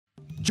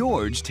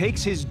George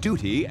takes his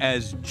duty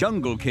as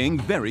Jungle King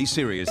very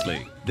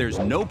seriously. There's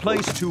no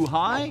place too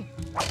high,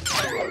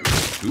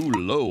 too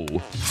low,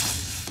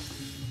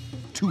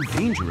 too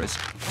dangerous,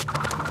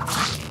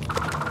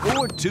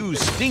 or too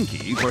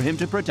stinky for him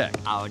to protect.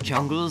 Our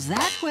jungle's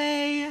that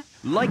way.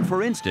 Like,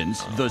 for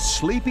instance, the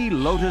sleepy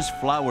lotus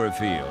flower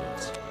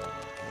fields.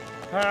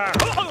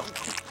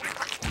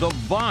 The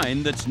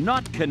vine that's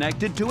not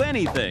connected to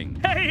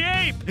anything.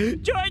 Hey,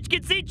 Ape! George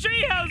can see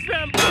treehouse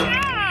from...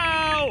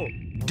 Ow!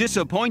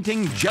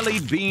 Disappointing jelly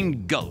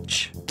bean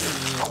gulch.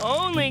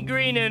 Only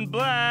green and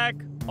black,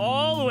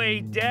 all the way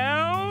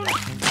down.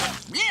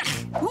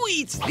 Who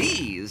eats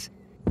these?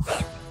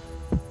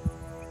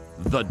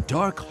 The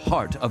dark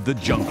heart of the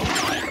jungle.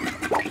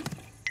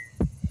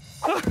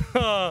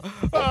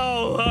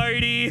 Oh,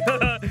 Hardy.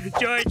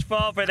 George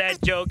fall for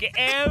that joke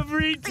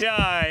every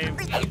time.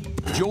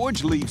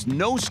 George leaves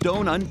no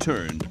stone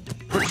unturned,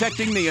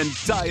 protecting the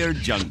entire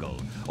jungle.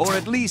 Or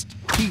at least,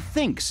 he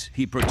thinks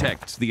he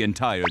protects the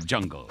entire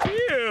jungle.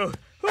 Phew!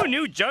 Who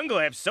knew jungle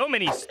have so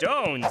many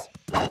stones?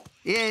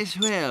 Yes,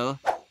 well.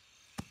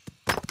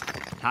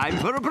 Time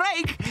for a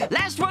break.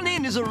 Last one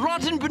in is a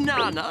rotten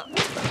banana.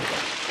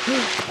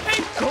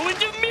 Hey, going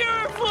to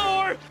mirror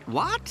floor!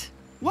 What?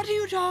 What are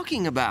you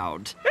talking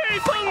about? Hey,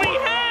 only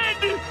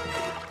head!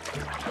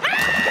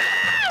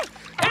 Ah!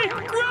 Hey,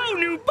 grow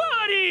new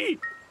body!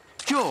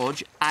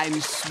 George, I'm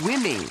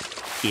swimming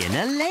in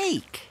a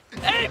lake.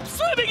 Hey,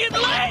 swimming in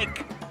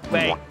lake!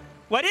 Wait,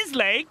 what is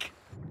lake?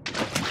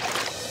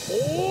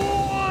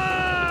 Wow!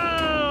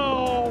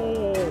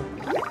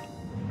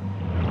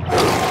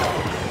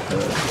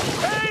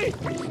 Hey,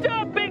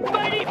 stop, big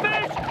mighty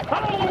fish!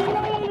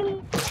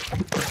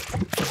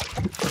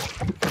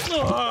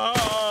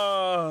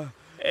 Oh!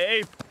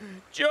 Ape,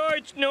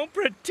 George, no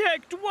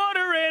protect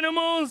water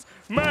animals.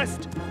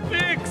 Must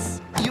fix.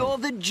 You're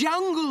the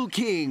Jungle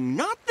King,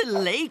 not the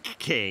Lake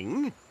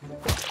King.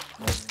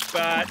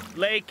 But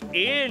lake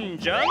in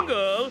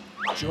jungle,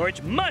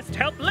 George must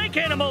help lake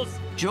animals.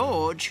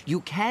 George, you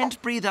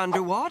can't breathe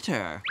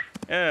underwater.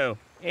 Oh,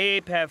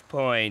 Ape have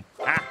point.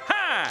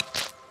 Aha!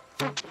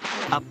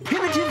 A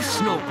primitive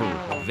snorkel.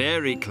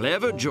 Very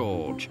clever,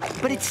 George.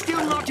 But it's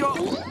still not your...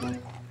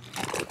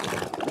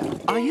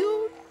 Are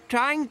you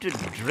trying to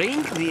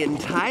drink the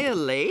entire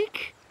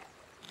lake?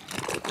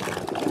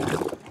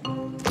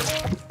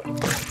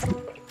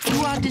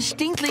 You are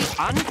distinctly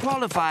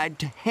unqualified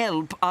to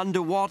help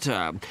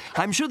underwater.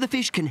 I'm sure the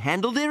fish can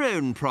handle their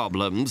own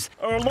problems.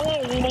 But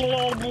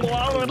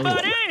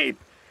Ape,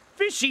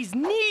 fishies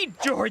need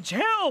George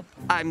help.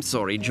 I'm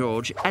sorry,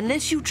 George.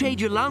 Unless you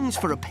trade your lungs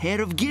for a pair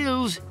of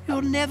gills,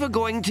 you're never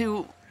going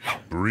to...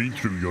 Breathe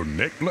through your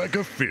neck like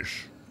a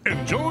fish.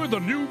 Enjoy the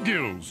new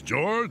gills,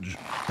 George.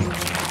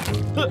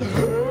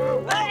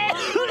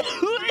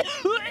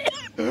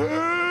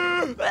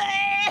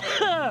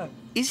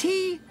 Is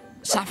he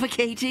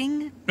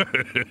suffocating?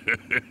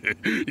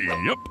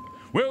 Yep.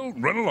 Well,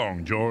 run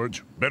along,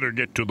 George. Better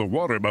get to the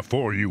water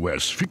before you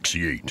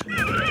asphyxiate.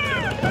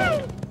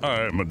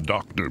 I'm a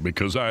doctor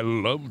because I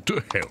love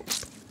to help.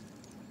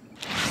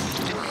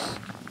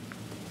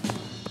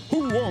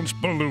 Who wants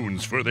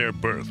balloons for their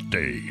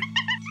birthday?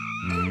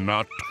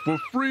 Not for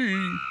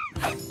free.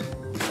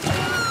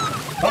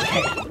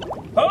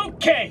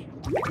 Okay.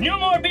 No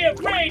more be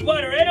afraid,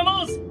 water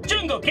animals.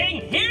 Jungle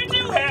King here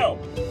to help.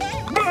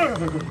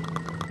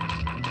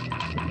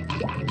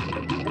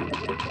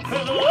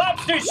 The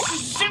lobster's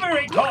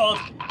shivering cold.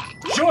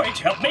 George,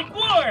 help make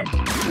warm.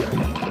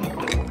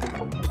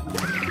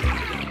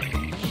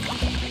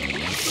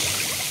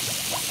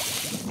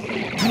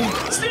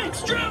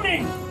 Snake's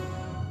drowning.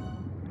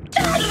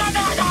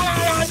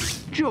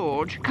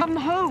 George, come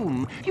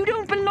home. You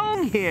don't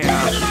belong here. Is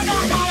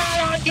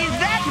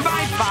that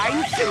my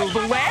fine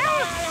silverware?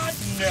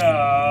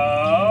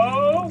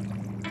 No.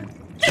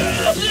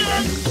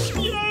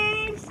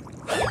 Yes.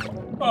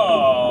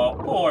 Oh,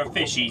 poor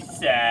fishy's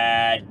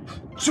sad.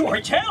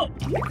 George, help!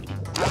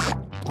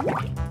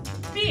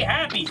 Be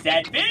happy,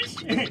 sad fish.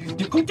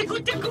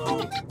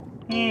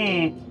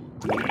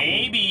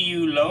 Maybe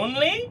you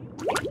lonely?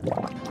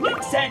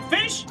 Look, sad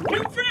fish,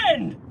 new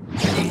friend.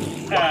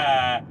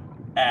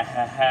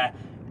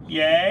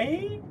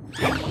 Yay?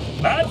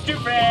 Lobster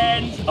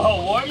friends,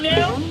 all warm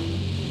now?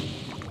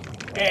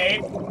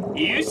 Hey,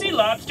 you see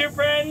lobster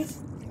friends?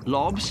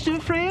 Lobster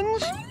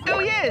friends? Oh,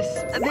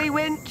 yes. They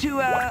went to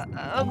a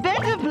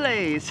better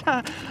place.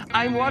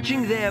 I'm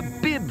watching their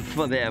bib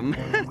for them.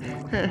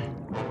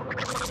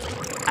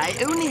 I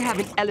only have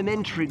an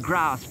elementary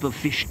grasp of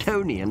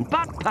Fishtonian,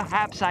 but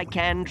perhaps I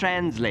can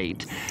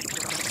translate.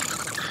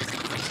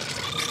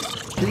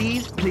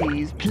 Please,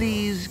 please,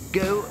 please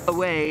go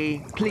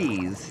away,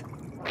 please.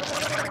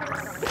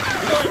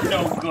 You're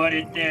no good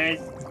at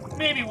this.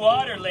 Maybe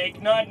Water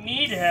Lake not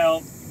need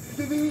help.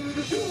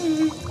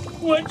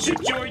 What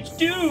should George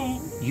do?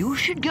 You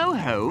should go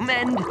home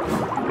and...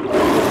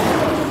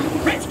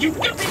 Rescue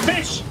guppy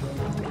fish!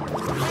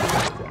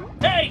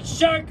 Hey,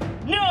 shark!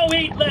 No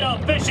eat little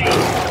fishy!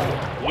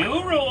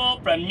 New rule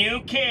from new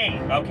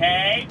king,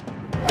 okay?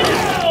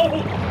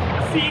 No!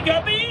 Sea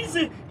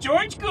guppies?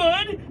 George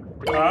good?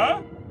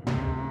 Huh?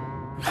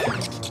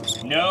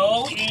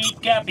 No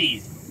eat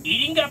guppies.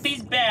 Eating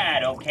guppies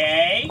bad,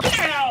 okay?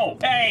 Ow!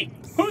 Hey,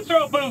 who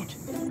throw boot?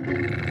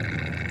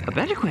 A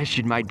better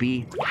question might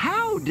be,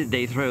 how did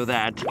they throw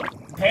that?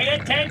 Pay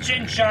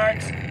attention,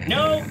 sharks.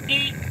 No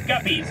eat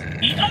guppies.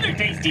 Eat other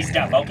tasty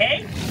stuff,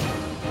 okay?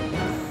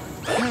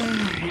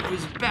 It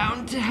was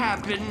bound to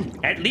happen.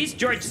 At least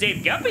George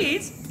saved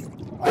guppies.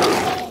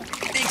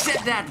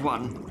 Except that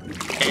one.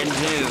 And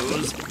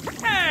those.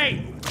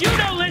 Hey, you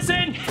don't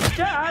listen.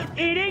 Stop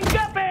eating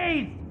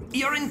guppies.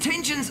 Your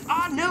intentions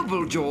are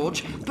noble,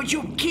 George, but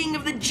you're king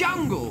of the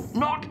jungle,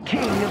 not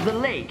king of the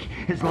lake.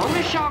 As long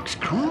as sharks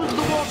cruise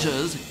the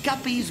waters,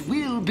 guppies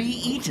will be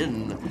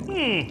eaten.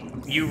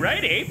 You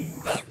right, Ape?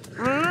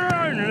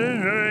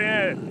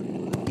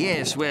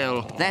 Yes,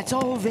 well, that's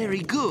all very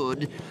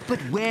good,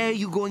 but where are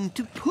you going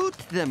to put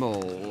them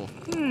all?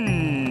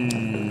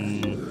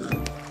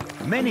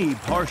 Many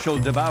partial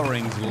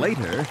devourings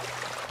later,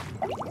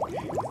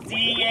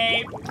 See,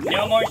 Ape?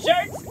 No more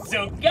sharks,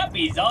 so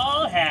guppies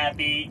all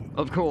happy.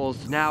 Of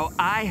course, now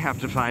I have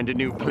to find a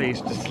new place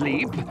to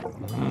sleep.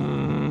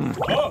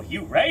 Oh,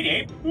 you right,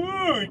 Ape?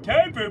 Ooh,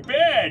 time for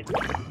bed.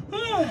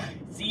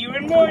 See you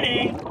in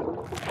morning.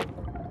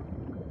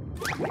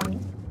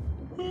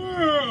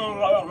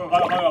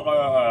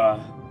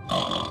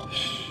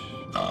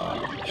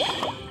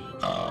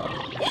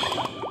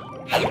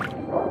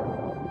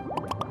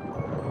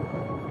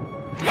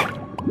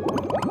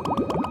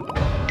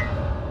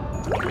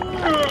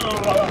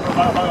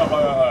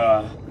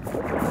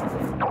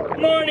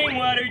 Morning,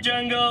 water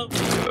jungle.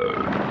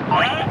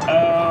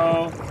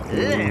 Uh-oh.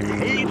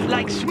 It's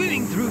like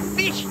swimming through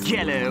fish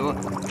jello.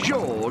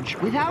 George,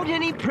 without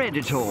any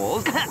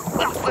predators,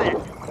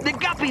 the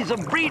guppies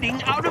are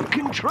breeding out of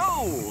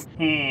control.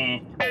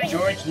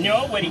 George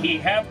know what he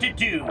have to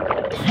do.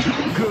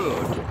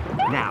 Good.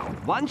 Now,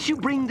 once you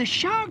bring the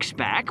sharks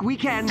back, we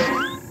can...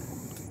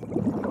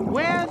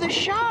 Where are the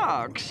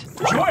sharks?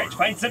 George,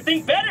 find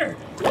something better.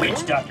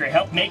 Witch doctor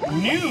helped make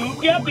new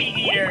guppy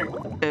eater.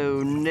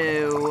 Oh,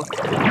 no.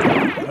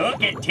 Go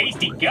get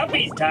tasty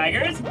guppies,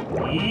 tigers.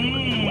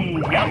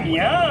 Yum,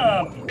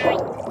 yum.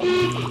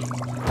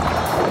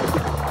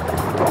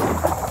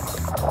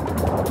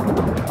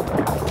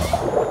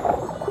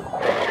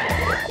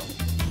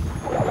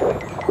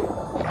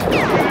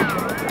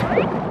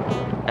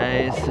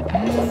 I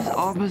suppose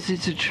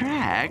opposites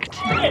attract.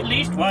 At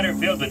least water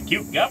filled with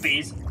cute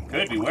guppies.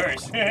 Could be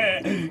worse.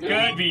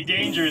 Could be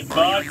dangerous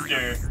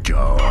monster.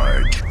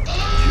 George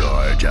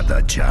of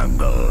the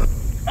jungle.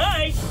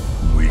 Hi.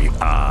 We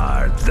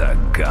are the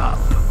Gup,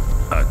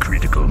 a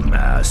critical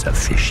mass of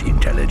fish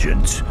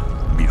intelligence.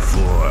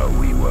 Before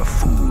we were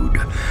food,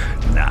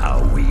 now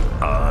we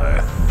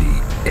are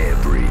the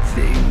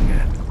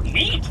everything.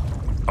 Neat.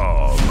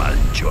 All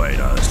must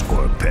join us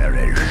or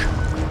perish.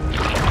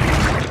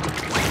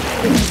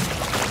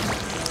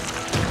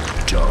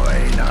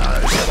 Join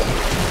us.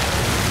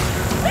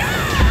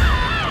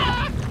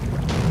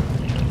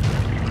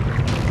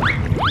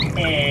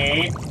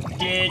 Hey,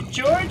 did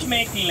George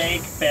make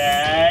Lake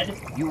bad?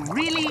 You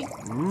really,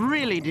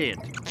 really did.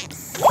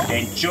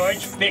 Then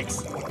George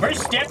fix.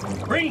 First step,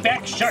 bring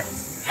back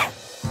sharks.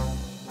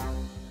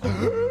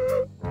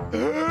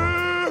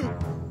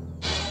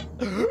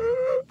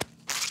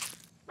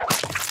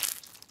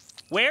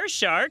 Where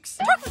sharks?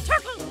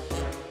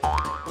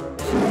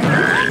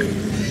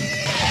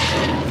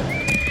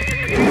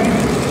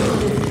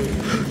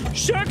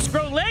 Sharks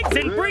grow legs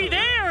and breathe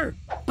air.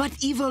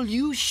 But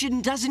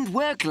evolution doesn't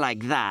work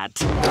like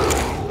that.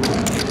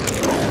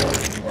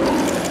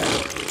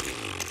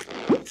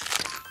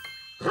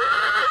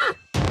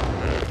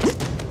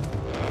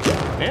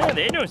 Yeah,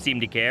 they don't seem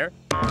to care.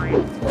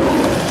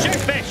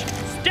 Sharkfish,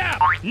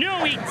 stop!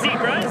 No eat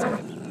zebras!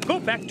 Go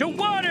back to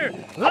water!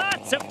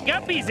 Lots of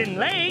guppies in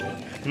lake!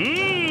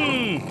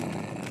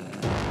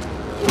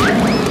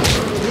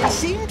 They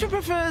seem to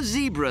prefer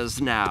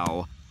zebras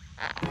now.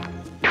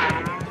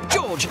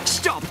 George,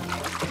 stop!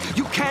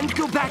 You can't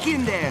go back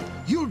in there.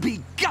 You'll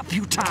be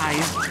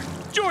gupputized.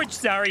 George,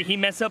 sorry he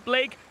messed up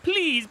lake.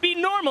 Please be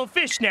normal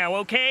fish now,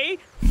 okay?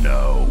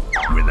 No,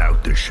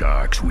 without the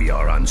sharks, we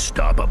are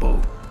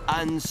unstoppable.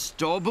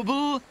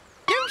 Unstoppable?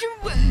 Don't you...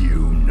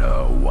 You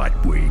know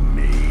what we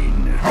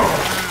mean.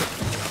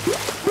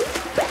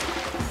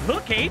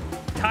 Look, Ape,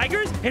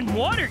 tigers and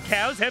water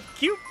cows have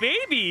cute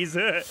babies.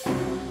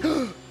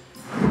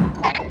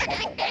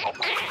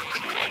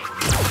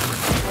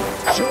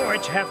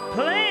 George have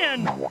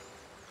plan.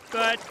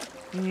 But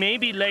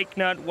maybe Lake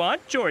not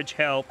want George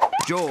help.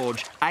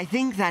 George, I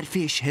think that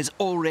fish has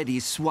already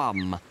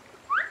swum.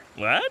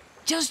 What?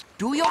 Just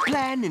do your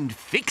plan and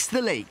fix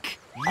the lake.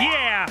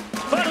 Yeah!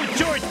 Follow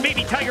George,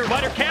 baby tiger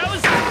water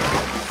cows!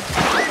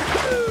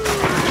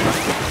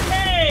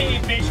 Hey,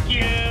 Fish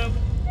Cube!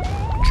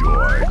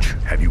 George,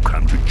 have you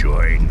come to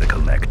join the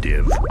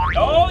collective?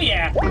 Oh,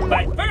 yeah.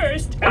 But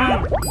first,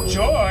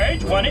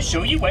 George want to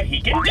show you what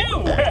he can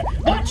do.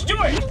 Watch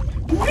George.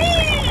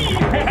 Whee!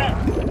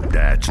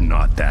 That's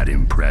not that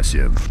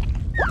impressive.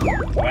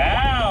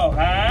 Wow,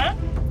 huh?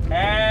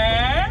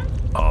 Huh?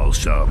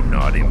 Also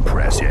not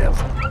impressive.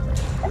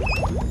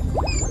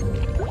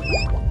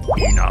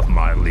 Enough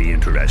mildly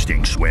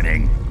interesting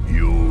swinning.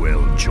 You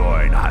will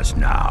join us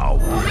now.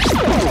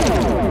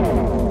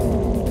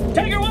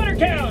 Tiger water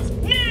cows,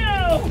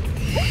 now!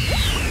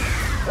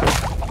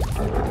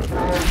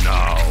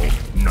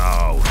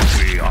 No,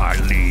 we are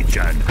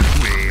Legion.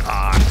 We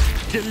are...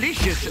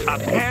 Delicious,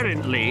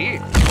 apparently.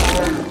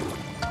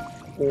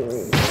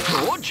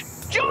 George?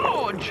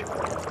 George!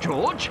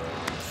 George?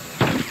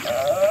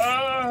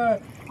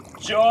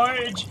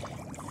 George,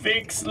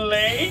 fix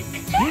lake?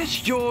 Yes,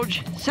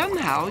 George.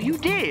 Somehow you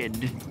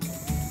did.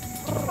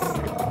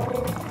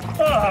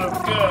 Oh,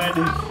 good.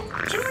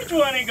 George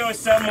want to go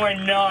somewhere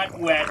not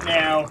wet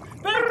now.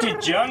 Back to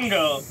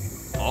jungle.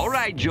 All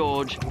right,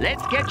 George.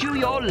 Let's get you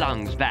your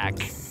lungs back.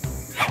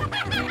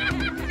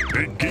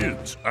 Hey,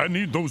 kids, I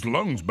need those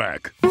lungs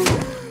back.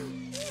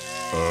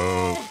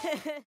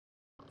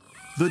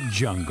 The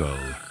jungle,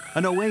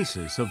 an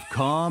oasis of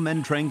calm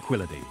and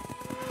tranquility.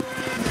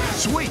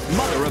 Sweet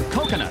mother of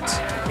coconuts,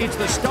 it's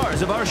the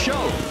stars of our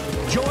show.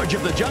 George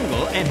of the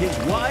Jungle and his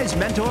wise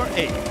mentor,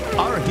 Ape.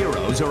 Our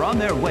heroes are on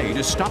their way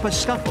to stop a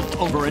scuffle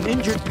over an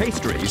injured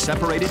pastry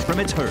separated from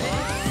its herd.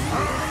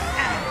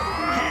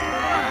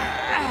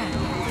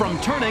 From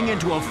turning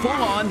into a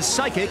full-on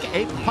psychic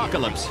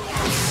ape-pocalypse.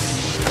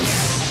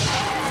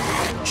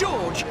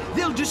 George,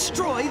 they'll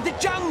destroy the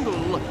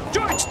jungle.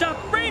 George, stop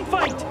brain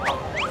fight!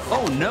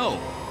 Oh no!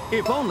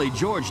 If only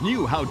George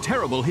knew how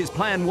terrible his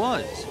plan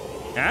was.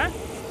 Huh?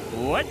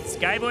 What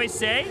Skyboy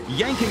say?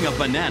 Yanking a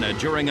banana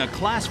during a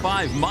Class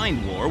 5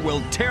 mind war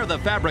will tear the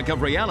fabric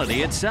of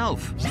reality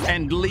itself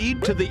and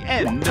lead to the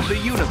end of the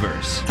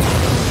universe.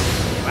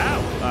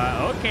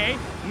 Wow, okay.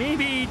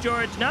 Maybe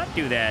George not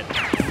do that.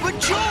 But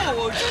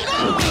George!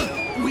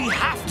 We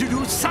have to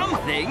do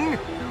something!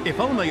 If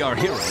only our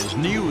heroes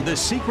knew the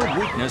secret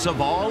weakness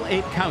of all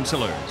ape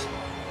counselors.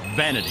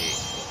 Vanity.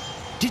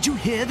 Did you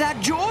hear that,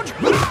 George?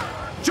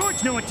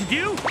 George know what to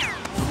do?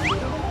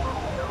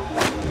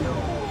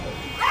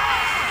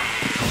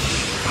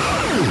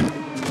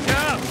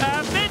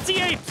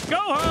 Fancy apes, go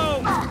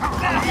home!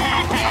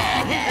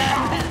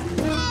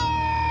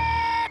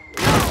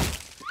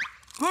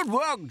 Good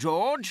work,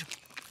 George.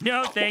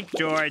 No, thanks,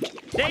 George.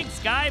 Thanks,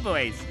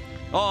 Skyboys.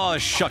 Aw,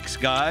 shucks,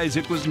 guys,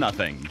 it was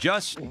nothing.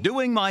 Just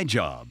doing my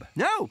job.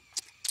 No,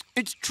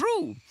 it's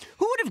true.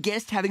 Who would have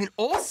guessed having an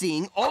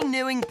all-seeing,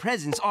 all-knowing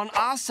presence on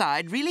our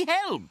side really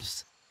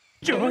helps?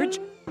 George,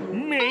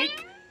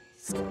 make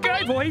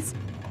Skyboys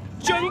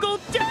Jungle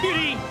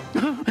Deputy!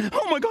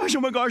 Oh my gosh, oh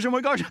my gosh, oh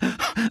my gosh.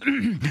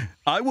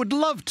 I would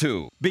love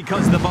to,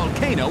 because the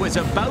volcano is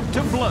about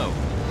to blow.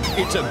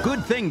 It's a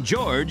good thing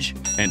George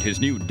and his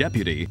new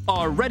deputy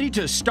are ready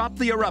to stop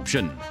the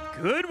eruption.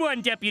 Good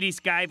one, Deputy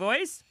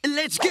Skyboys.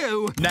 Let's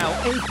go. Now,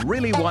 Ape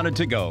really wanted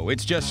to go.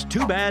 It's just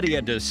too bad he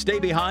had to stay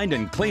behind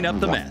and clean up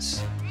the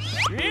mess.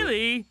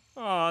 Really?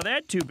 Oh,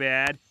 that's too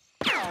bad.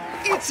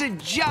 It's a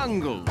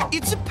jungle.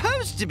 It's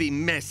supposed to be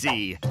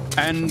messy.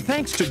 And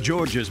thanks to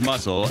George's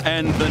muscle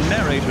and the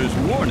narrator's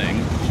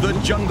warning, the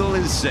jungle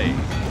is safe.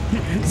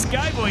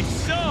 Skyboy's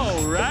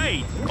so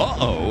right.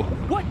 Uh-oh.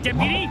 What,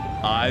 Deputy?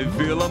 I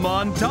feel a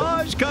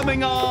montage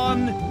coming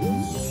on.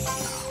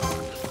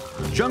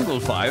 Jungle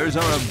fires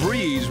are a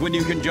breeze when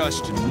you can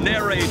just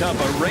narrate up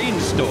a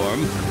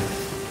rainstorm.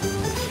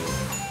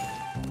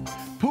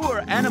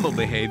 Poor animal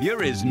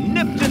behavior is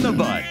nipped in the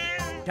bud.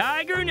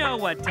 Tiger know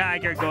what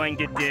Tiger going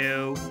to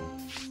do.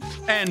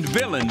 And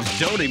villains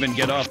don't even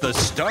get off the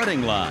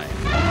starting line.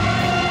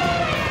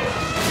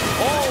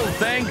 All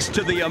thanks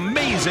to the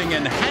amazing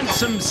and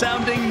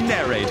handsome-sounding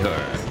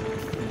narrator.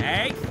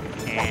 Hey,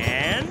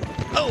 and?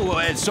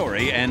 Oh,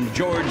 sorry, and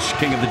George,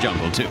 King of the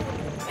Jungle, too.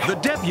 The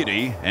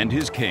deputy and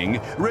his king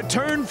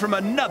return from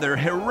another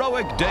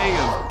heroic day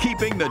of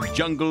keeping the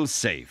jungle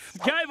safe.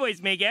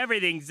 Skyboys make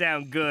everything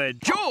sound good.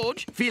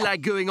 George, feel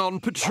like going on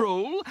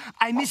patrol?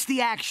 I miss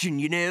the action,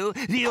 you know?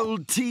 The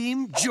old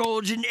team,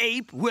 George and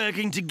Ape,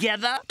 working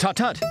together.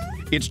 Tut-tut.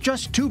 It's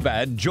just too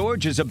bad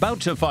George is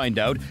about to find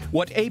out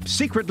what Ape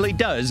secretly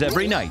does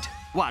every night.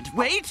 What,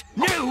 wait?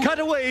 No!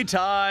 Cutaway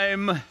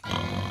time!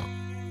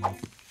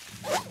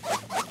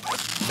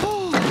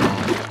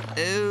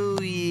 Oh,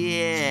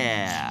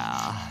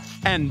 yeah.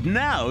 And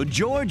now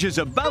George is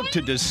about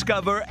to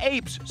discover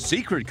Ape's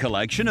secret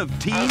collection of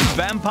teen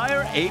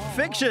vampire ape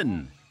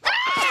fiction.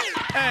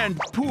 And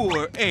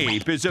poor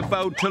Ape is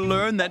about to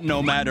learn that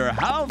no matter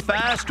how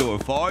fast or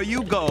far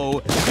you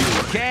go,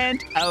 you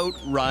can't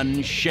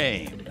outrun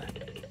shame.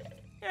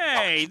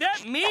 Hey,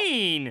 that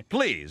mean.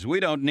 Please, we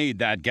don't need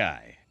that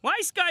guy. Why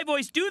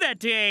Skyboys do that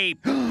to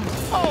Ape?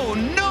 Oh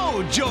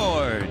no,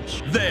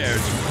 George!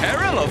 There's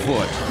peril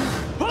afoot!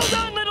 Hold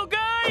on, little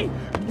guy!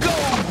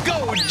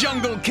 Go,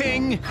 Jungle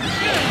King!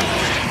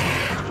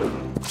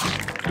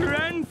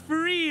 Run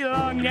free,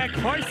 long neck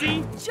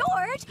horsey!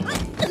 George!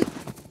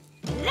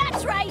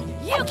 That's right!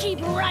 You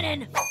keep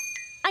running!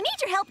 I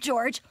need your help,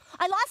 George.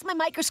 I lost my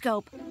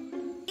microscope.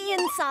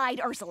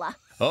 inside Ursula.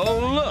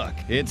 Oh, look,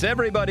 it's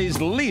everybody's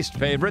least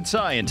favorite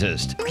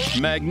scientist,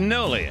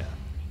 Magnolia.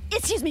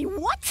 Excuse me,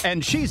 what?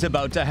 And she's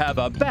about to have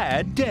a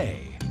bad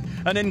day.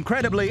 An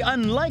incredibly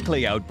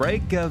unlikely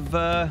outbreak of,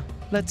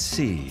 let's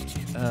see,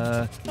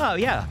 oh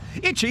yeah,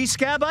 itchy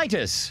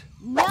scabitis.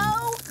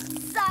 No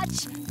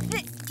such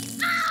thing.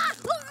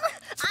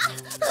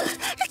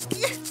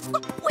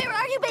 Where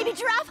are you, baby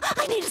giraffe?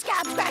 I need a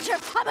scab scratcher.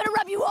 I'm gonna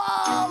rub you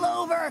all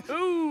over.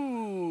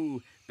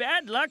 Ooh,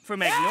 bad luck for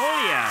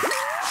Magnolia.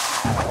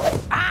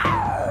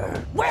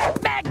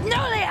 Where's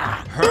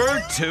Magnolia?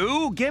 Her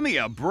too? Give me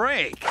a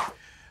break.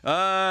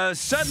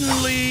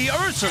 Suddenly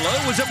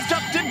Ursula was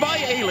abducted by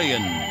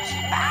aliens.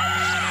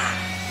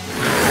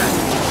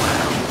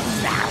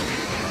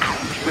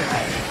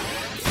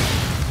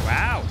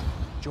 Wow,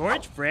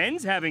 George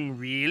friend's having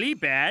really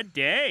bad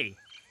day.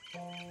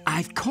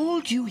 I've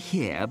called you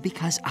here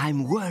because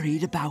I'm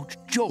worried about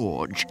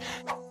George.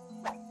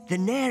 The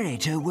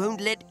narrator won't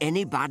let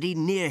anybody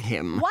near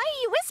him, Why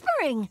are you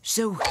whispering?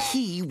 so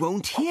he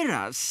won't hear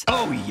us.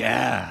 Oh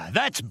yeah,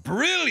 that's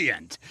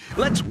brilliant.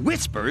 Let's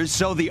whisper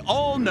so the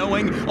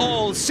all-knowing,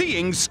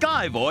 all-seeing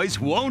sky voice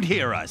won't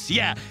hear us.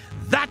 Yeah,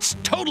 that's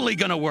totally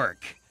gonna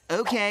work.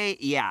 Okay,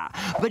 yeah,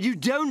 but you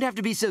don't have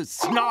to be so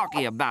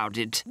snarky about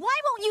it. Why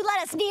won't you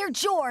let us near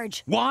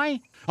George? Why?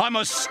 I'm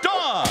a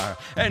star,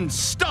 and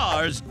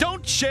stars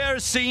don't share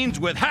scenes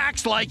with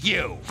hacks like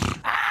you.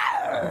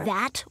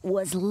 That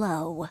was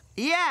low.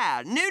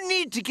 Yeah, no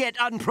need to get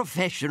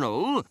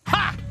unprofessional.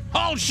 Ha!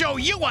 I'll show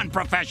you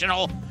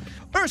unprofessional.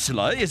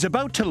 Ursula is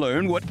about to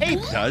learn what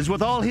Ape does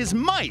with all his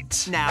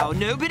might. Now,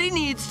 nobody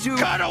needs to...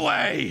 Cut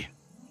away!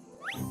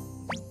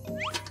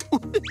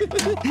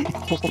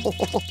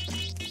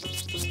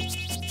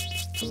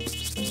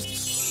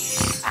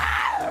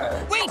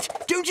 Wait!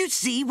 Don't you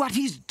see what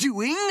he's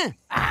doing?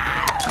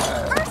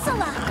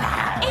 Ursula!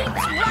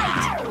 Ape's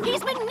right!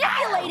 He's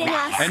manipulating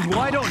us! And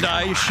why don't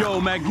I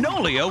show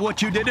Magnolia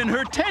what you did in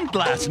her tent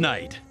last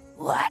night?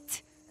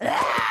 What?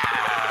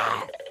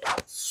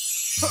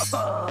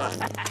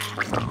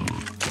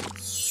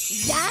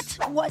 That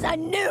was a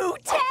new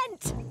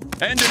tent!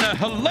 And in a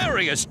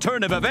hilarious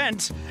turn of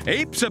events,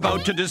 Ape's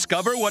about to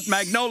discover what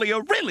Magnolia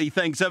really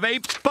thinks of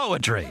Ape's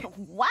poetry.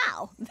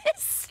 Wow,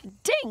 this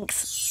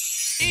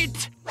stinks.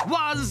 It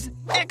was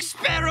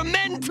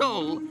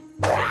experimental! Do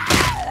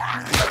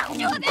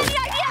you have any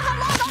idea how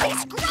long I'll be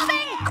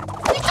scrubbing?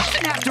 It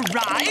doesn't have to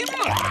rhyme!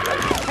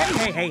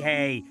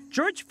 Hey.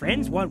 George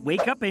friends won't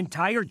wake up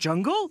entire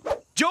jungle?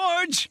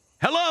 George!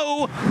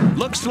 Hello!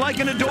 Looks like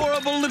an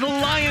adorable little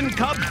lion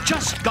cub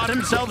just got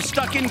himself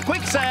stuck in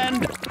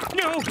quicksand.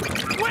 No,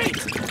 wait!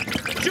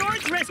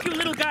 George rescue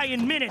little guy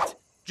in minute.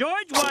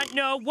 George want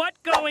know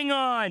what going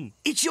on.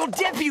 It's your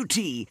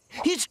deputy.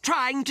 He's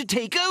trying to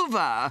take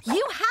over.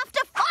 You have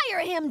to fire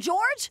him,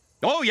 George!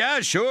 Oh yeah,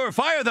 sure.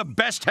 Fire the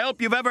best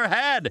help you've ever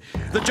had.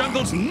 The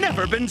jungle's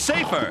never been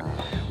safer.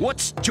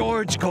 What's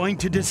George going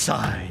to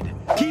decide?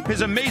 Keep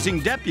his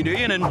amazing deputy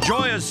and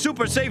enjoy a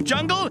super safe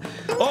jungle?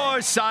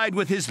 Or side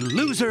with his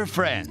loser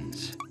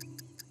friends?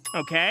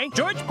 Okay,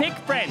 George pick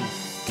friend.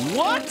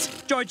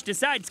 What? George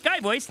decides Sky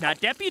Voice not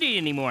deputy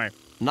anymore.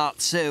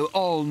 Not so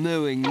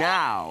all-knowing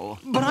now.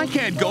 But I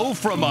can't go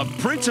from a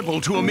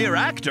principal to a mere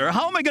actor.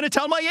 How am I going to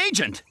tell my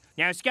agent?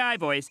 Now Sky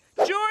Voice,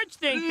 George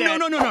think that...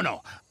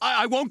 No.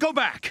 I won't go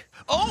back.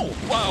 Oh,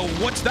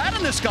 what's that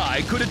in the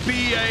sky? Could it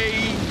be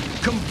a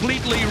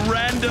completely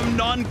random,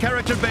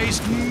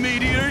 non-character-based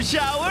meteor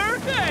shower?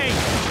 Hey,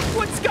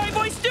 what's Sky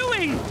Voice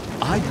doing?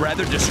 I'd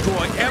rather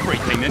destroy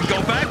everything than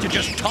go back to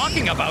just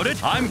talking about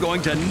it. I'm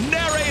going to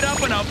narrate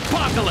up an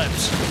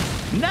apocalypse.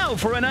 Now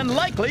for an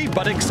unlikely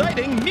but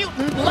exciting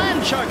mutant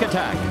land shark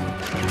attack.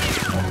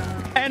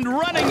 And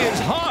running is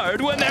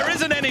hard when there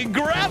isn't any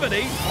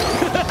gravity.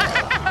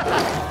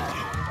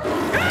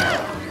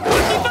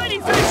 Lucky Mighty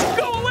Fish,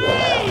 go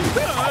away!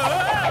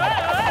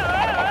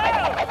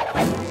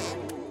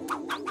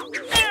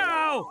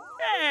 Ow!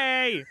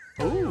 Hey!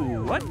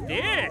 Ooh, what's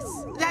this?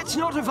 That's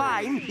not a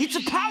vine. It's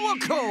a power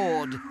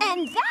cord.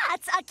 And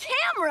that's a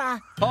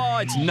camera! Oh,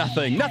 it's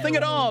nothing. Nothing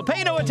at all.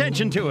 Pay no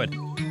attention to it.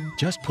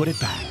 Just put it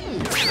back.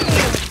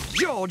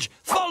 George,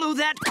 follow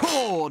that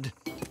cord.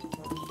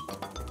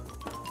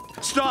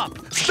 Stop!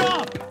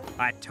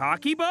 A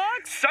talkie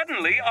box?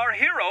 Suddenly, our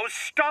heroes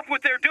stop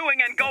what they're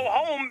doing and go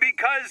home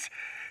because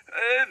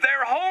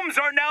their homes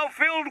are now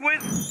filled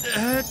with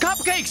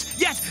cupcakes.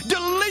 Yes,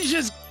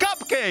 delicious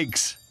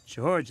cupcakes.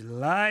 George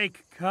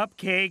like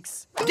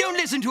cupcakes. Don't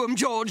listen to him,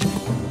 George.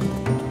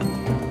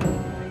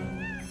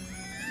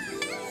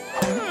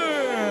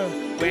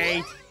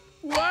 Wait,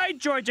 why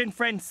George and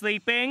friend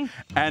sleeping?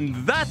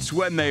 And that's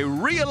when they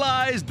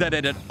realized that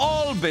it had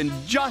all been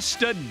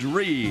just a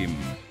dream.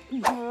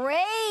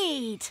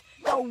 Great!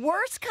 The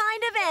worst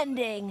kind of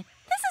ending.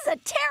 This is a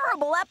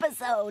terrible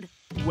episode.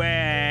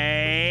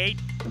 Wait,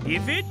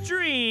 if it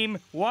dream,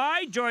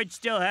 why George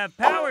still have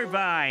power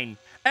vine?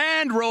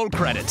 And roll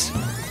credits.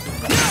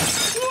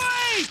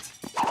 Wait!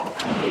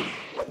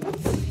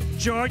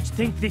 George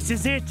think this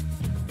is it?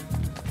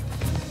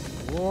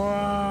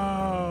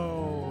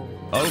 Whoa!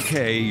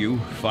 Okay, you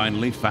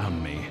finally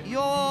found me.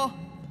 You're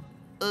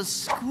a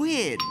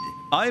squid.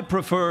 I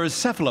prefer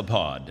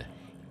cephalopod.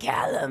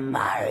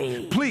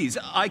 Calamari. Please,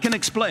 I can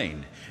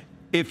explain.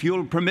 If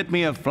you'll permit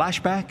me a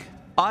flashback,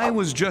 I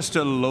was just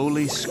a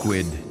lowly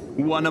squid,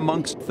 one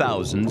amongst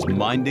thousands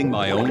minding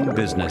my own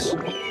business.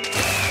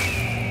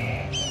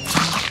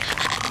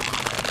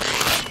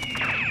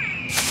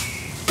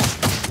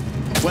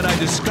 When I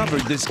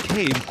discovered this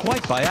cave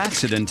quite by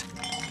accident,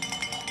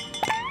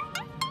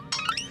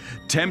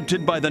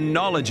 tempted by the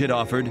knowledge it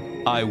offered,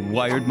 I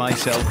wired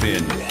myself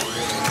in.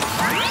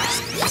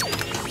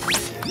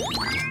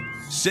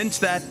 Since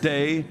that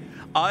day,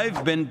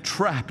 I've been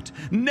trapped,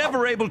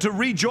 never able to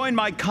rejoin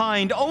my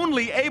kind,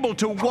 only able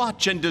to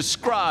watch and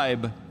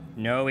describe.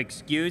 No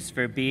excuse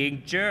for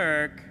being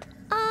jerk.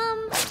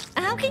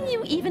 How can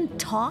you even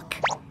talk?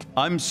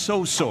 I'm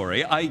so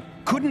sorry. I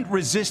couldn't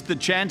resist the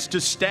chance to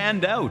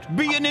stand out,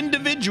 be an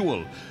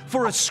individual.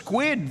 For a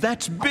squid,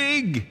 that's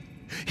big.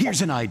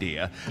 Here's an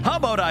idea. How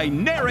about I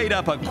narrate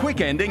up a quick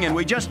ending and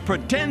we just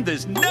pretend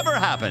this never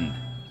happened?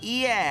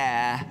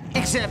 Yeah,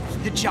 except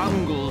the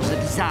jungle's a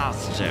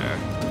disaster.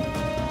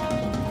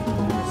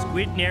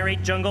 Squid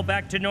narrate jungle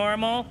back to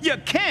normal? You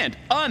can't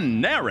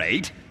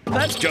un-narrate.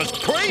 That's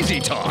just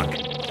crazy talk.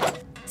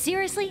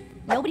 Seriously?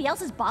 Nobody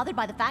else is bothered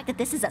by the fact that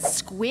this is a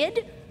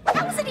squid?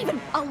 How is it even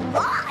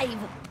alive?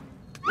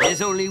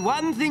 There's only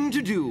one thing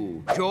to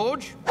do,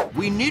 George.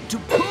 We need to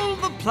pull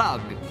the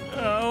plug.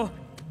 Oh.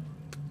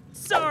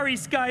 Sorry,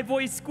 Sky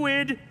Voice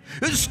Squid.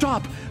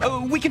 Stop.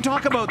 We can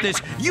talk about this.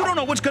 You don't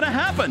know what's gonna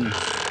happen.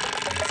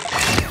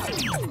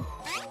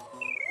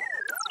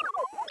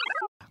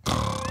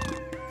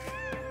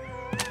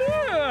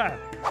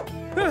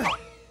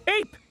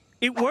 Ape,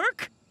 it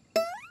work?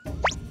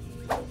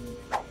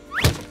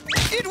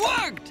 It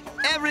worked!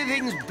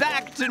 Everything's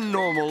back to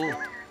normal.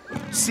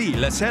 Sí,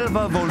 la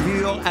selva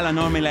volvió a la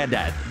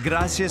normalidad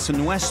gracias a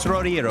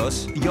nuestro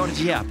héroes,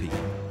 Georgiapi.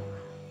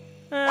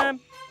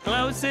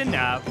 Close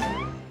enough.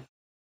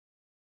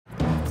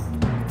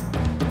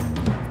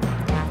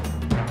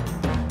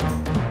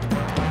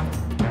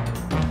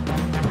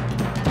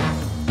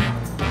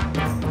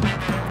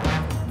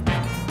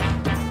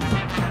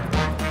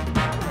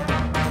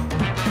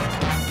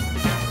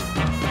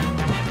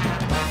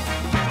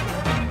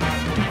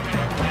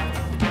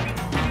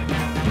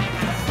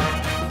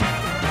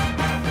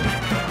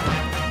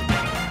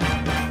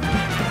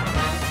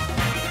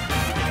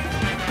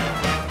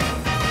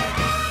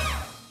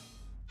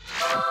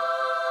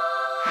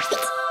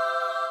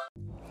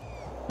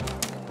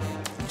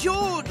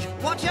 George,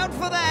 watch out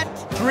for that!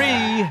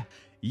 Three.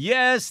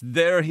 Yes,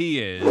 there he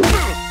is.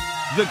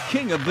 The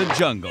king of the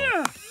jungle.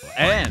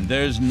 And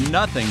there's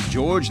nothing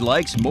George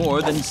likes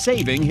more than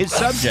saving his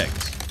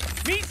subjects.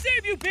 Me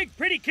save you, big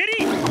pretty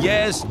kitty!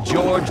 Yes,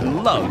 George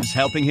loves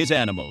helping his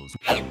animals.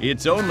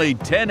 It's only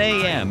 10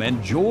 a.m.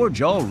 and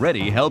George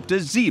already helped a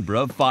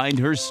zebra find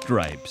her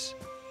stripes.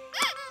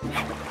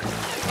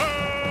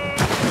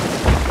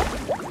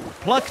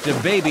 Plucked a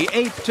baby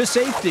ape to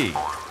safety.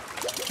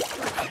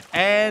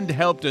 And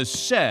helped a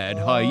sad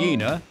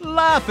hyena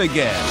laugh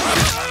again.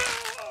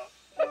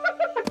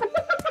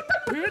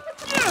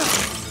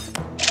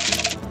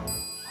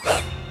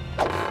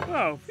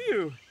 Oh,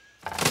 phew.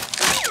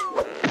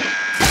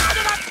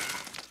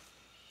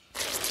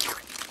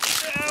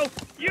 Oh,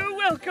 you're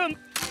welcome,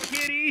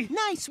 kitty.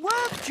 Nice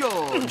work,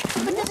 George.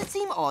 But does it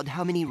seem odd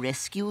how many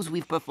rescues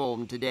we've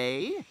performed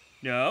today?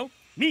 No,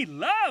 me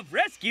love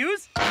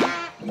rescues.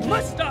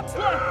 Must stop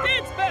sloth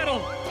dance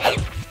battle.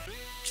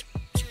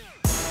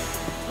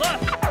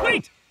 Sloth,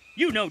 wait!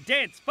 You no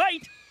dance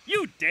fight,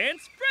 you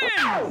dance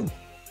friends.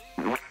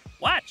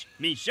 Watch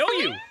me show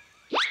you.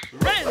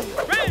 Friends,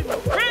 friends,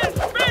 friends,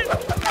 friends.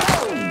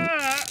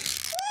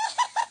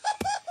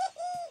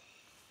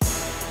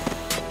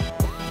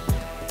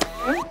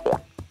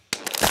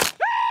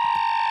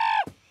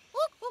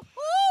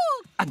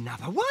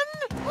 Another one?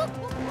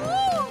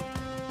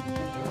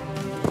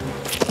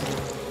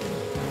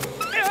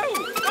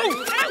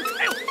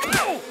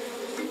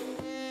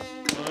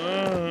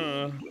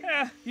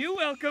 You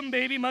welcome,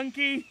 baby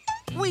monkey.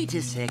 Wait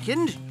a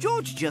second.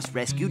 George just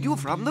rescued you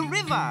from the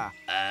river.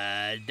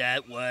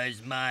 That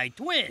was my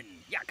twin.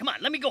 Yeah, come on,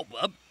 let me go,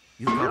 bub.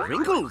 You've got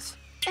wrinkles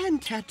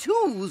and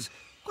tattoos.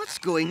 What's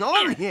going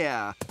on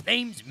here?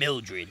 Name's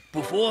Mildred,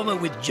 performer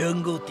with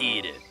Jungle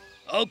Theater.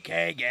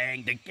 Okay,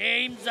 gang, the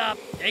game's up.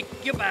 Take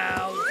your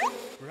bows.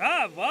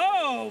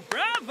 Bravo,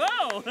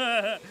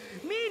 bravo.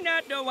 Me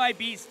not know why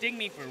bees sting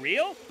me for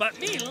real, but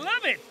me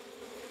love it.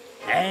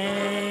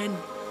 And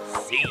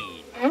scene.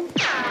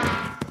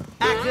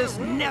 Actors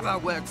never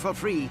work for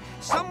free.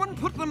 Someone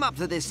put them up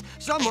to this.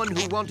 Someone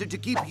who wanted to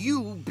keep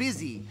you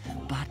busy.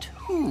 But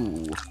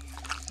who?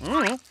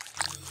 Where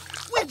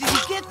did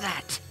he get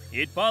that?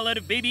 It fall out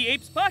of Baby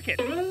Ape's pocket.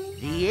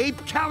 The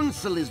Ape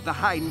Council is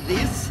behind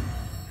this.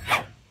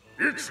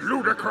 It's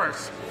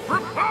ludicrous!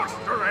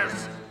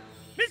 Preposterous!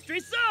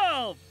 Mystery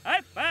solved!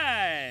 High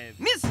five!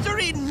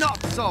 Mystery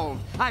not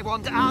solved. I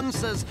want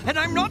answers, and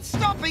I'm not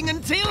stopping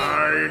until...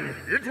 Fine,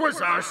 it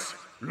was us.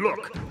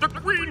 Look, the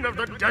Queen of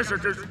the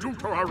Desert is due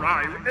to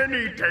arrive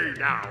any day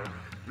now.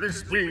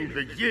 This being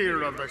the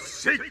year of the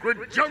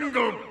Sacred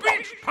Jungle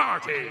Beach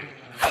Party.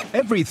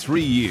 Every 3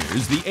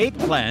 years, the ape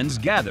clans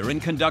gather and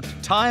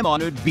conduct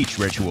time-honored beach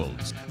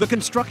rituals. The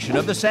construction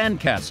of the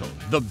sandcastle,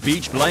 the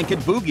beach blanket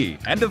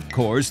boogie, and of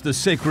course, the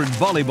sacred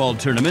volleyball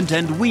tournament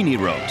and weenie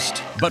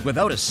roast. But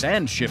without a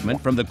sand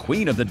shipment from the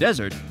Queen of the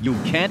Desert, you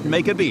can't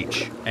make a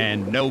beach.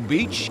 And no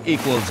beach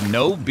equals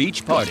no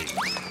beach party.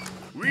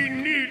 We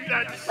need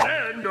that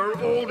sand or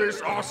all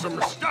this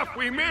awesome stuff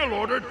we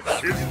mail-ordered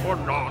is for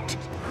naught.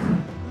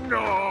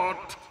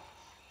 Naught.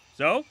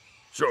 So?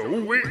 So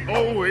we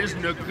always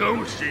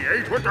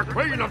negotiate with the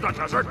Queen of the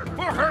Desert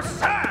for her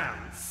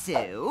sand.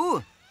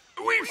 So?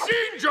 We've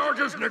seen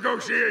George's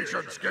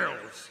negotiation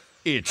skills.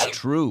 It's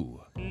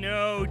true.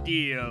 No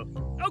deal.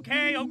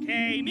 Okay,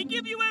 me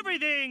give you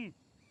everything.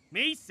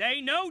 Me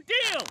say no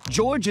deal.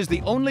 George is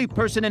the only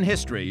person in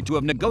history to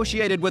have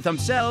negotiated with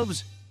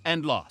themselves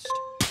and lost.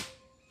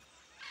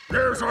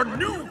 There's a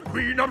new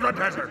Queen of the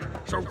Desert,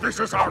 so this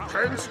is our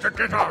chance to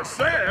get our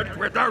sand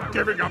without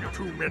giving up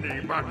too many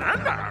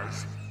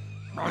bananas.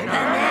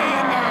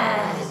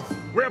 Bananas!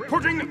 We're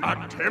putting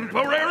a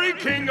temporary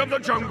king of the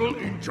jungle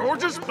in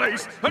George's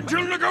place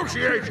until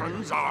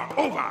negotiations are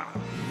over.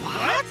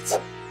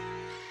 What?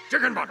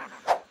 Chicken butt,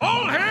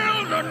 all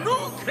hail the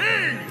new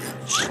king!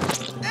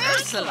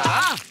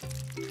 Ursula?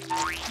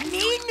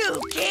 Me new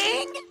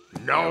king?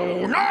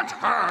 No, not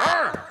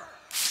her!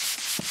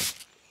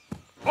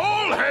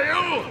 All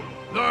hail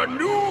the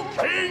new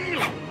King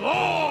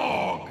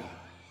Log!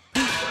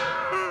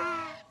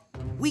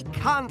 We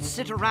can't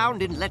sit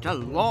around and let a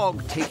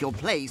log take your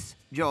place.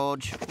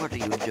 George, what are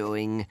you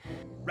doing?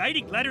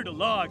 Writing letter to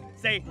Log.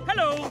 Say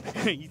hello.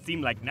 You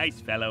seem like nice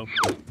fellow.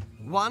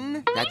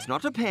 1, that's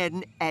not a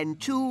pen, and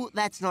 2,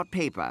 that's not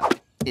paper.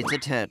 It's a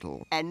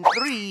turtle. And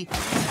 3,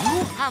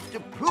 you have to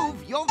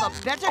prove you're the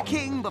better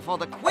king before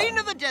the Queen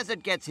of the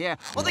Desert gets here,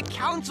 or the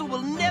Council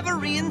will never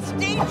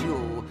reinstate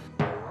you.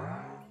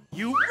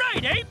 You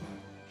right, Ape?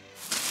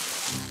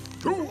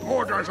 2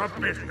 orders of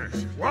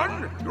business.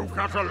 1, you've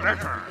got a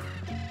letter.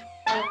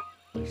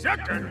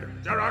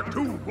 2nd, there are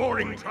 2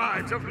 warring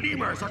tribes of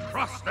lemurs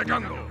across the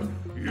jungle.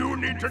 You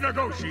need to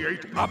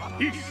negotiate a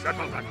peace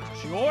settlement.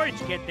 George,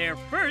 get there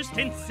first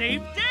and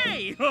save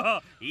day.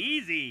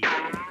 Easy.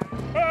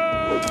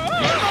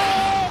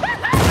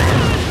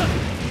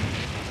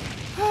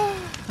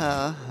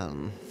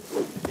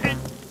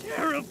 It's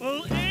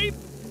terrible, Ape.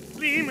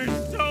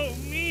 Lemurs so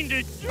mean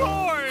to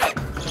George.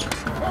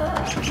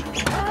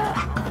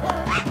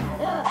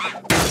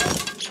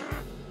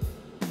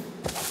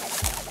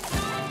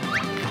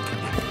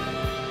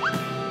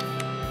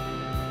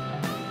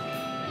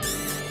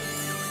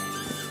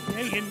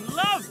 Stay in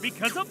love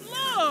because of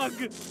Log.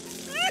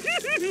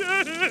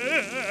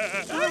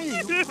 Why are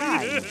you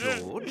crying,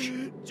 George?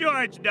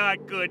 George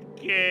not good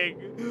king.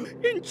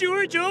 And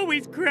George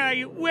always cry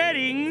at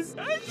weddings.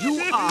 You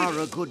are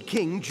a good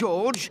king,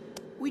 George.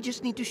 We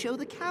just need to show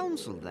the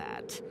Council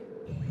that.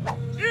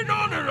 In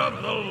honor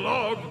of the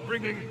Log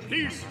bringing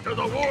peace to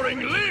the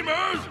warring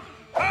lemurs,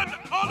 an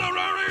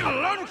honorary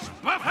lunch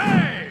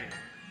buffet!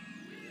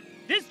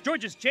 This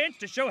George's chance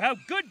to show how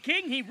good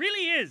king he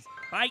really is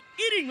by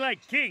eating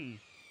like king.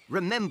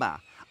 Remember,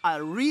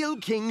 a real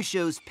king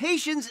shows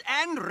patience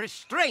and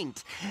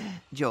restraint.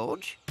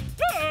 George?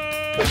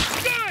 Good!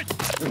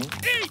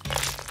 Eat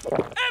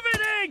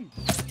everything!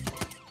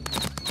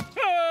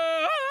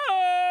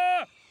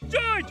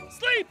 George,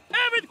 sleep,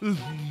 everything!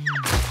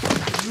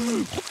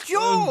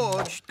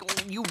 George!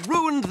 You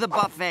ruined the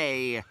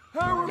buffet.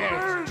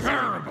 That's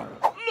terrible.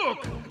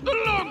 Look, the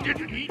Log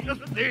didn't eat a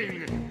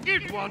thing.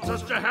 It wants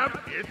us to have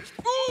its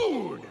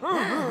food.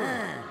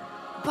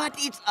 But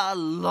it's a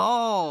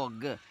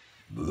log.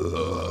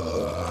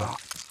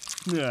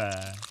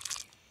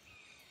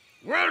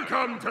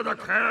 Welcome to the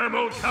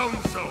Camel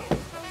Council.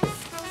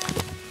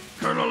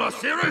 Colonel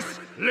Osiris,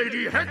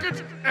 Lady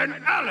Hecate, and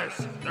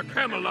Alice, the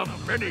camel of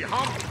many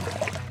hops.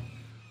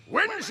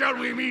 When shall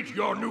we meet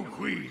your new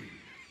queen?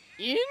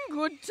 In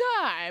good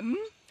time.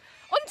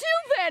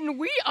 Until then,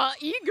 we are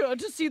eager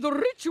to see the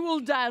ritual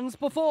dance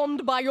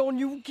performed by your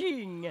new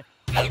king.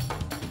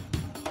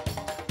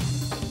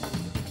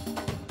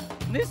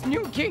 This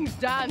new king's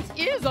dance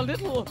is a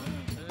little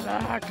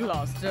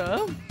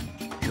lackluster.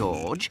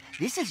 George,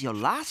 this is your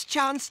last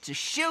chance to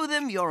show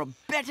them you're a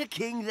better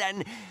king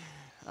than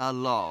a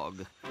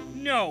log.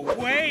 No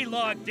way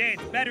Log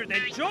danced better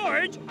than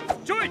George.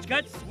 George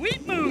got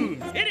sweet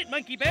moves. Hit it,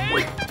 Monkey Bear.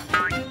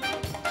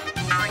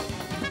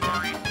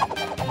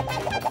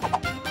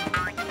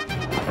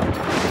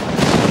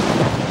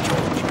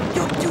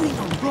 You're doing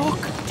a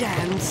rock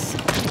dance.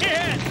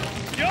 Yeah,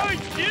 George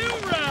do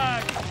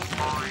rock.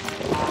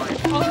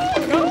 Oh,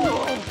 no!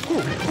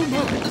 Oh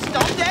no,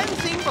 stop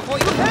dancing before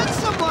you hurt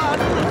someone.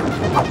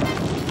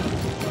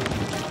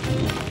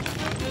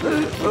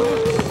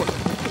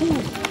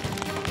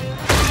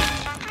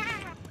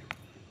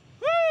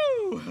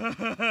 Woo!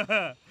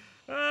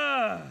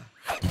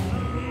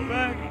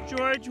 But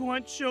George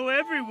wants to show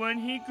everyone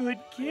he good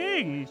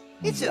king.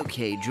 It's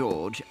okay,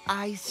 George.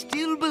 I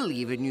still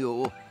believe in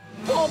you.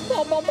 Bum,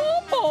 bum, bum,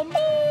 bum, bum,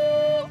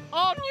 bum.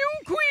 Our new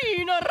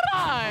queen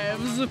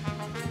arrives.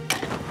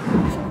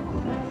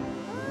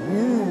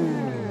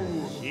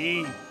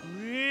 She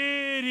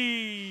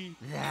pretty.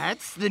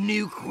 That's the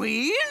new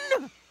queen?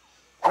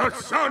 The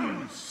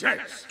sun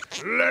sets.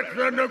 Let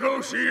the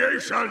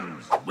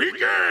negotiations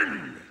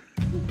begin!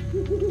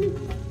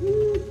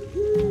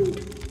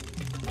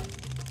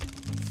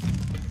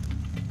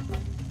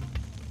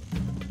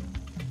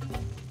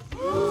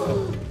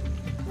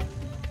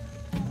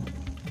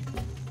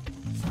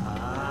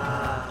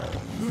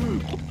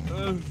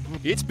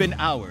 It's been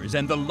hours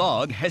and the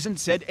log hasn't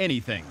said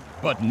anything,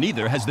 but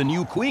neither has the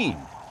new queen.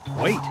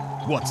 Wait,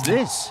 what's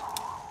this?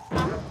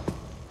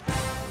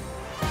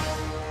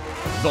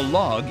 The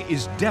log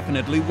is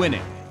definitely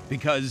winning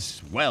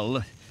because,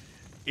 well,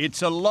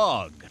 it's a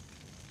log.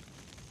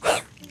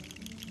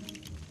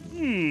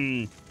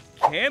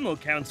 Camel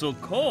Council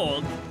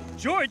cold.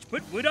 George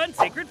put wood on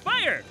sacred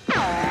fire.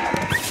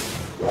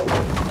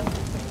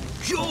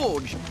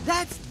 George,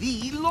 that's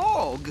the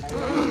log.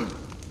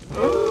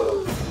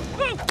 Oh,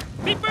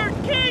 me burn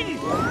king!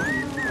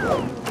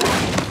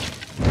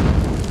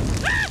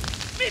 Ah,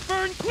 me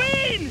burn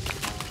queen!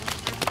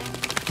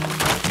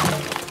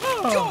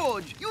 Oh.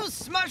 George, you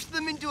smashed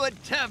them into a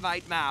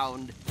termite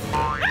mound.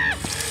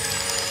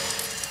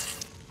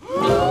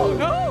 Oh,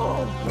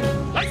 no!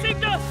 I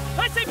saved her!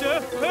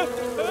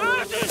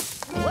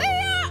 We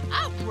are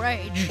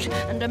outraged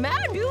and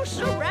demand you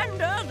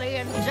surrender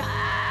the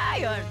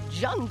entire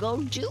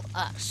jungle to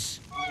us.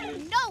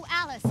 No,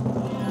 Alice.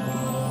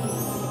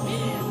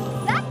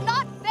 That's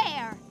not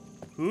fair.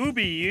 Who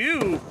be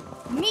you?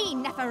 Me,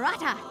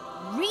 Neferata,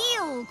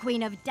 real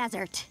queen of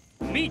desert.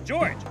 Me,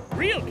 George,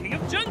 real king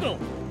of jungle.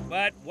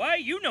 But why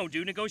you no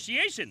do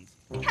negotiations?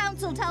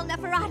 Council tell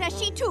Neferata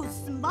she too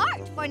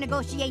smart for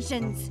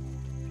negotiations.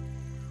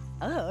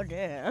 Oh,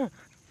 dear.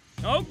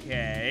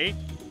 Okay.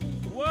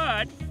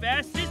 What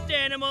fastest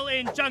animal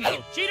in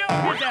jungle? Cheetah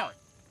or gazelle?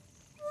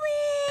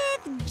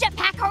 With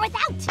jetpack or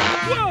without.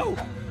 Whoa!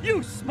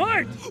 You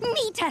smart!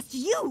 Me test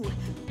you.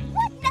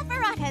 What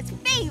Neferata's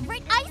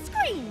favorite ice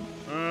cream?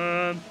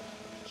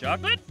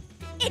 Chocolate?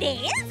 It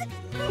is?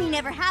 We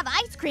never have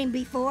ice cream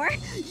before.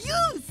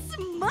 You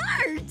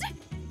smart!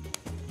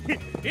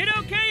 It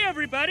okay,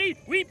 everybody.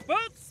 We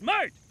both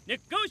smart.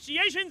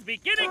 Negotiations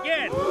begin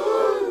again.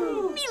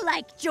 Me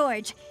like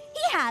George.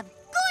 He have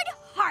good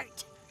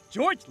heart.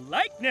 George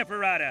like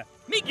Neferata.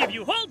 Me give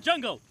you whole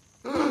jungle.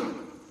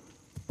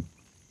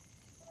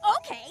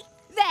 Okay,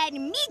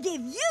 then me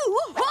give you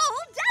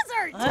whole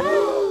desert.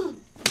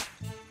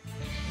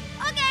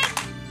 Okay,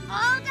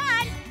 all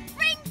done.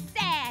 Bring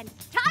sand.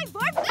 Time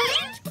for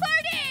beach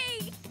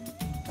party.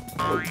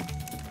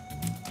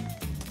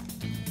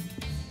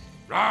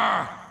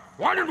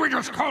 Why didn't we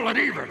just call it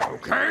even,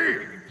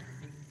 okay?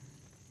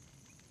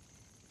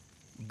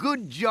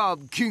 Good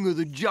job, King of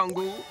the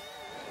Jungle.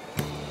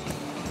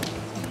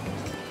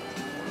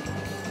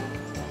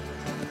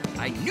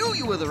 I knew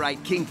you were the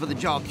right king for the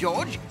job,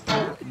 George.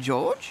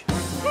 George?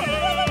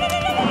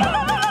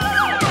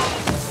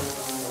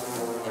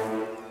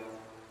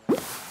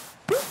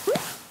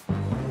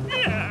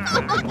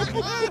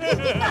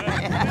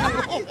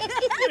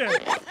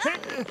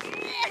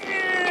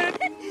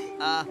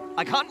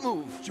 I can't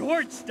move.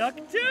 George stuck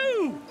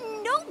too.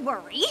 Don't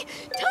worry.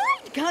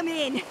 Tide come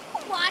in.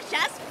 Wash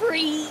us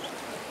free.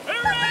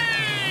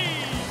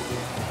 Hooray!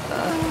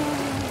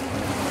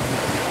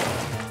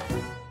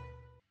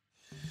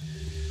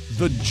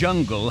 The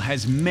jungle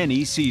has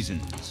many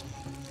seasons.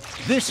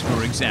 This,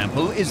 for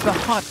example, is the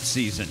hot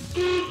season.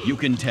 You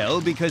can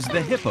tell because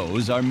the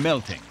hippos are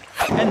melting.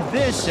 And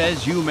this,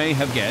 as you may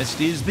have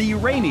guessed, is the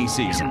rainy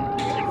season.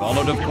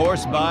 Followed, of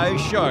course, by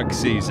shark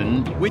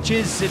season, which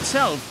is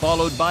itself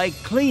followed by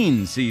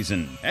clean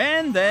season.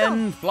 And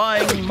then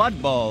flying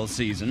mudball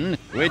season,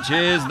 which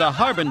is the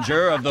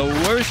harbinger of the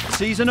worst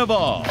season of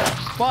all,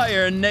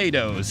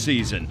 Fire-nado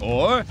season.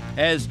 Or,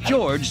 as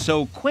George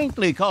so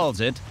quaintly calls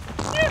it,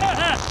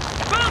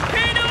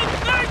 Volcano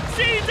fart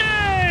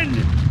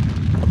season!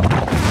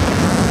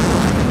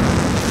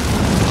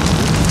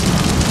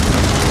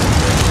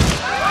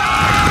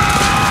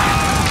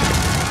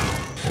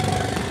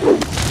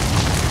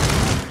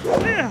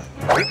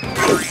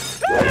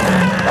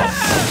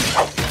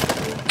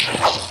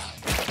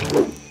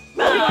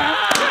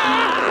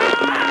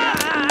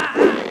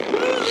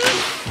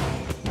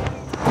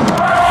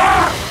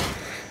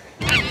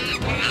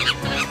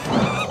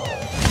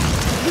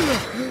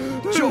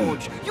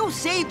 George, you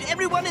saved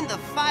everyone in the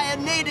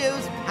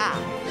Fire-nado's path.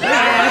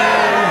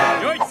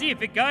 George, see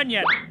if it gone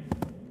yet.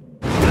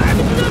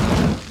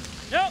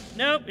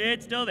 Nope,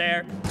 it's still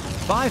there.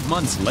 5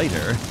 months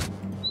later,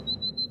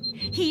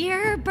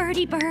 Here,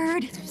 birdie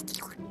bird.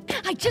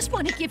 I just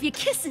want to give you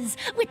kisses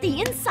with the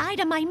inside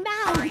of my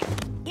mouth.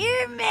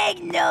 Here,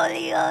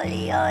 magnolia,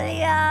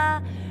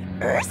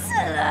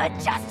 Ursula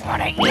just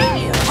wanna eat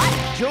you.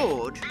 What?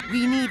 George,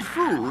 we need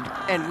food,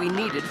 and we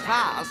need it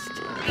fast.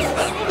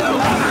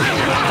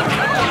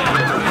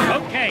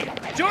 Okay,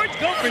 George,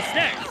 go for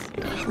snacks.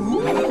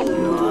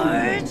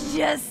 Or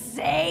just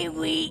say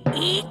we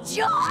eat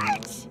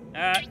George?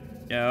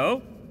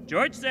 No.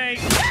 George say...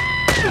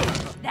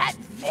 That's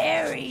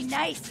very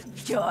nice,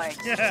 George.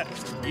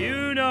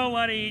 You don't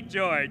want to eat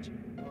George.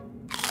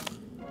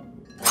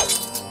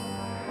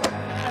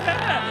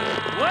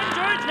 One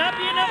George not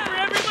be enough for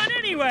everyone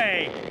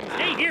anyway.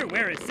 Stay here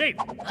where it's safe.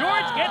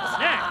 George gets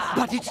snacks.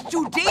 But it's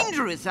too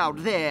dangerous out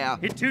there.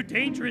 It's too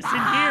dangerous in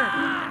here.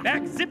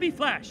 Back Zippy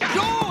Flash.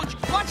 George,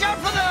 watch out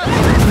for the...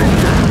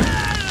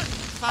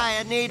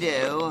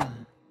 Fire-nado.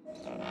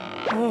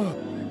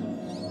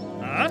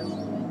 Huh?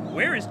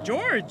 Where is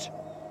George?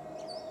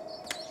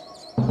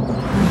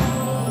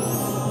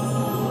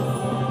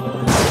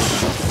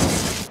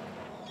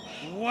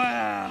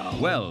 Wow.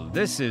 Well,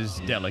 this is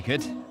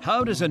delicate.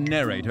 How does a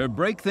narrator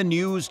break the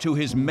news to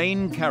his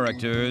main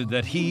character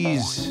that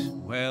he's,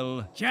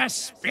 well...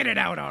 Just spit it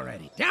out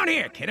already. Down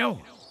here,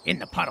 kiddo. In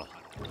the puddle.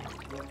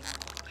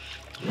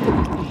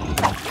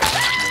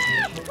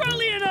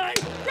 Crowley and I!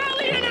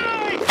 Crowley and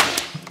I!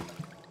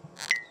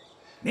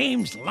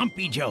 Name's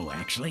Lumpy Joe,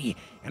 actually,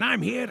 and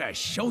I'm here to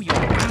show you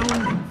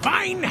around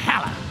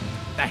Valhalla,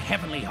 the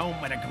heavenly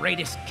home of the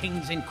greatest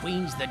kings and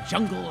queens the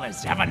jungle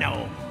has ever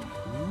known.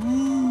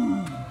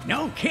 Ooh,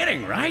 no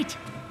kidding, right?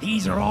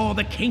 These are all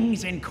the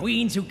kings and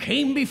queens who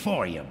came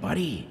before you,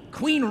 buddy.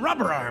 Queen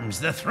Rubber Arms,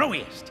 the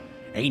throwiest.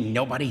 Ain't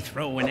nobody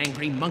throw an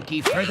angry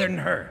monkey further than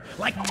her.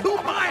 Like 2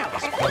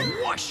 miles.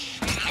 Whoosh!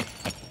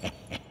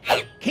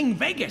 King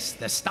Vegas,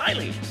 the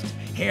styliest.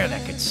 Hair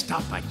that could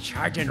stop a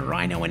charging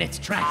rhino in its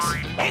tracks.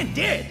 And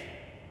did.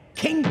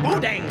 King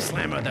Bodang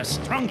Slammer, the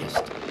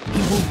strongest. He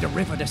moved a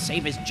river to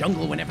save his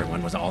jungle when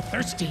everyone was all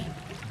thirsty.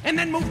 And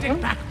then moved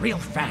it back real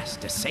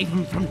fast to save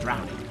him from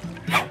drowning.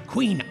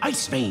 Queen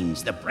Ice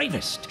Veins, the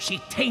bravest. She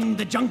tamed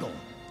the jungle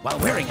while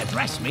wearing a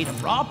dress made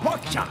of raw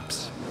pork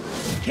chops.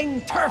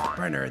 King Turf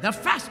Burner, the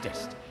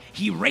fastest.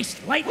 He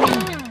raced lightning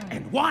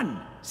and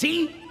won.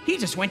 See? He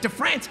just went to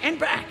France and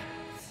back.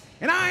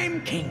 And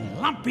I'm King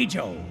Lumpy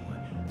Joe,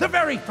 the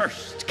very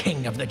first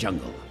king of the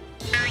jungle.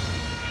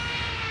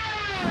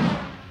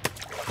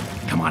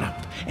 Come on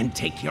up and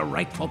take your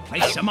rightful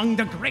place among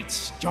the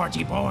greats,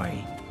 Georgie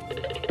boy.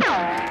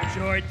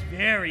 George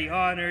very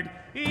honored.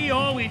 He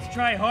always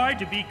try hard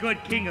to be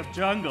good king of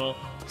jungle.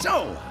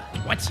 So,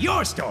 what's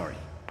your story?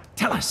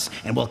 Tell us,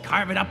 and we'll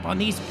carve it up on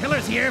these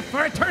pillars here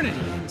for eternity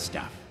and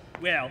stuff.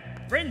 Well,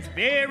 friend's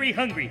very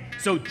hungry,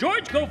 so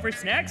George go for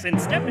snacks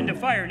and step into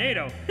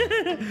Fire-nado.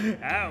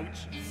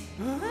 Ouch.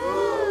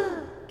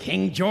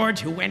 King George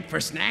who went for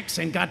snacks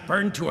and got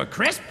burned to a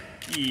crisp?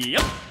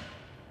 Yep.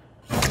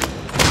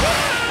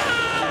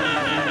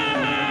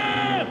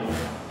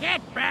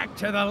 Get back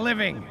to the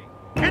living.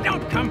 And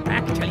don't come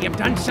back till you've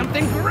done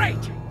something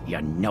great, you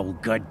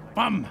no-good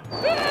bum.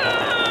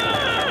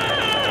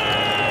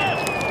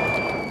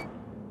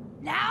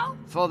 Now?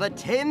 For the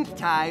 10th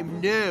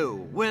time,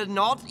 no. We're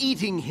not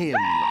eating him.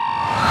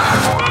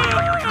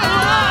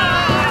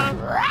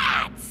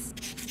 Rats!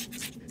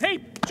 Hey,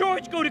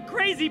 George go to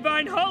Crazy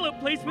Vine Hollow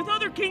place with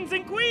other kings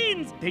and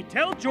queens. They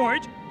tell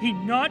George he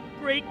not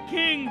great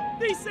king.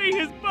 They say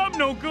his bum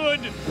no good.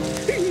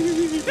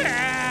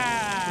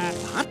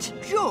 What?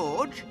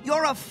 George,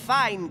 you're a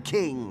fine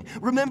king.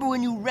 Remember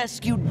when you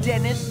rescued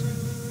Dennis?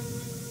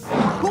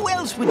 Who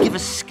else would give a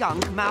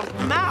skunk mouth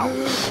to mouth?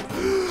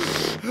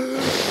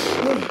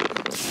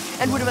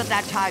 And what about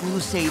that time you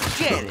saved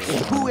Jerry?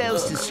 Who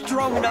else is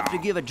strong enough to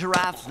give a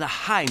giraffe the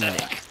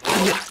Heimlich?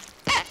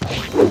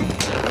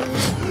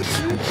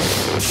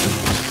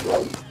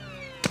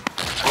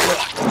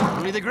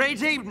 Only the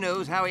great ape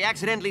knows how he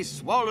accidentally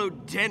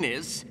swallowed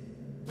Dennis.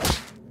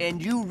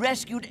 And you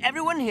rescued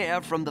everyone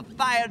here from the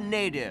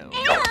Fire-nado.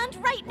 And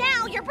right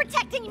now, you're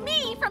protecting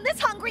me from this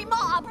hungry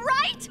mob,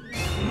 right?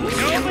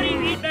 Nobody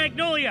eat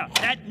Magnolia.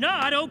 That's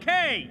not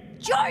okay.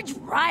 George,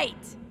 right.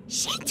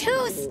 She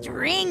too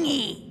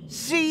stringy.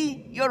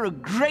 See? You're a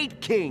great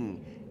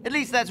king. At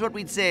least that's what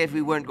we'd say if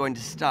we weren't going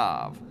to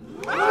starve.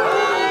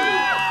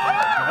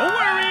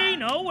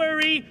 No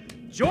worry.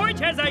 George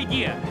has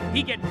idea.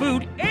 He get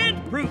food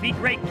and prove he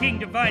great king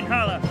to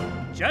Valhalla.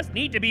 Just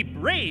need to be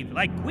brave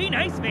like Queen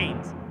Ice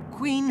Veins.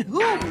 Queen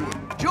who?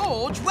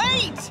 George,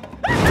 wait!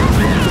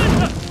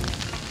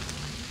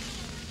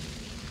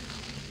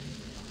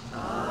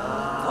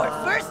 For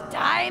first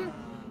time,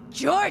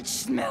 George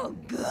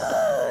smelled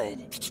good.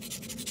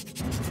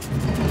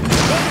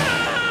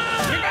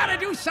 You gotta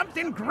do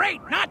something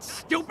great, not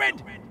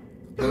stupid.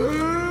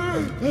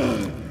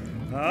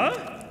 Huh?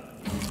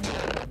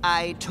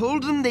 I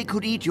told them they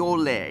could eat your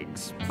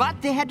legs,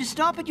 but they had to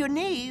stop at your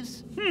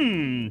knees.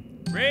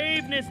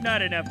 Braveness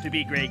not enough to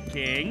be great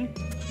king.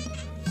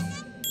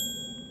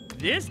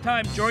 This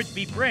time George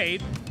be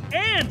brave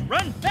and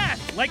run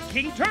fast like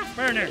King Turf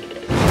Burner.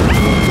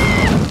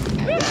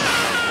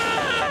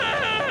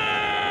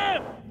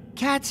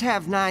 Cats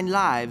have 9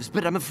 lives,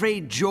 but I'm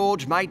afraid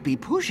George might be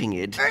pushing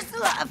it.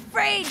 Ursula afraid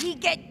afraid he'd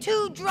get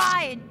too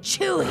dry and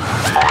chewy.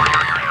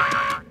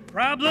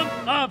 Problem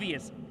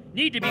obvious.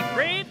 Need to be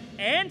brave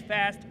and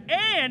fast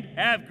and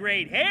have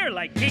great hair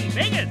like King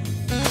Vegas.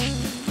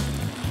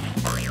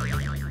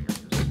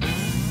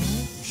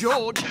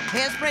 George,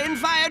 hairspray and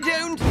fire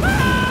don't.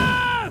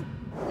 Ah!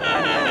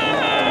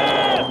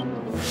 Ah!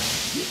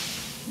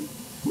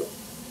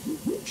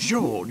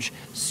 George,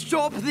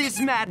 stop this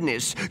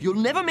madness. You'll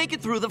never make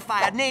it through the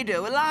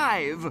Fire-nado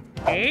alive.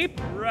 Ape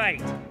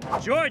right.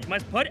 George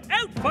must put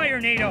out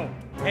Fire-nado.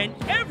 And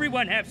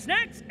everyone have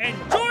snacks, and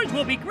George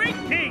will be great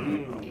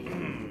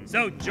king.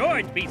 So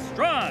George be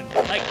strong,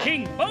 like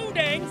King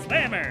Bodang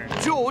Slammer.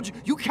 George,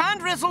 you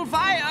can't wrestle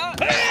fire.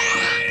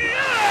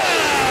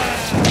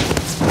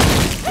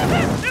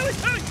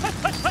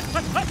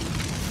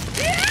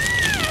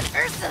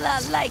 Ursula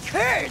like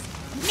hers,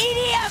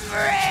 medium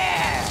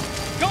rare.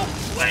 Go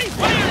play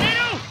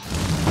Fire-nado!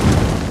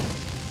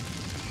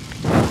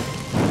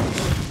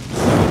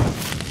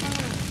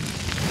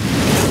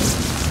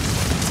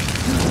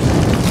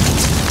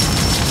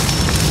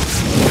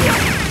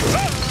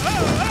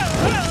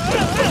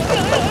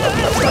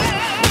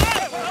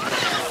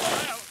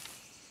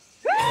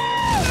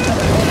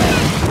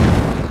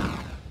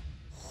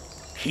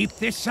 Keep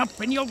this up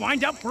and you'll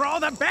wind up where all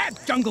the bad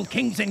jungle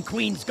kings and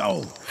queens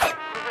go.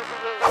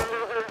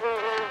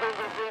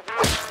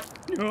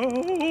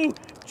 No,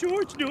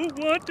 George don't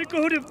want to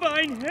go to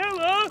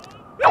Valhalla.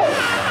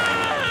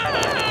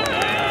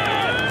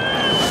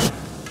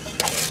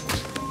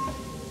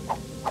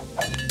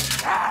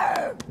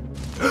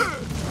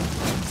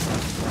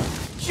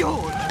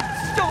 George,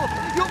 stop!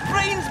 Your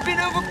brain's been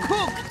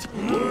overcooked!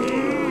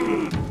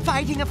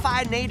 Fighting a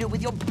Fire-nado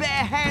with your bare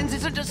hands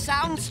isn't a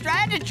sound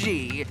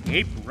strategy!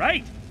 Ape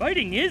right.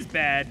 Fighting is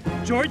bad.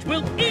 George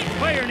will eat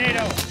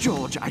Fire-nado.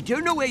 George, I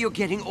don't know where you're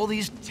getting all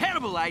these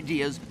terrible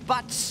ideas,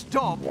 but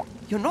stop!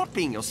 You're not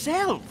being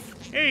yourself!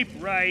 Ape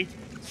right.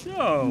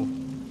 So,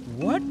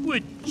 what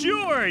would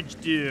George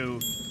do?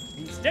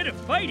 Instead of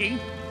fighting,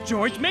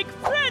 George make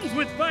friends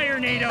with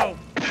Fire-nado.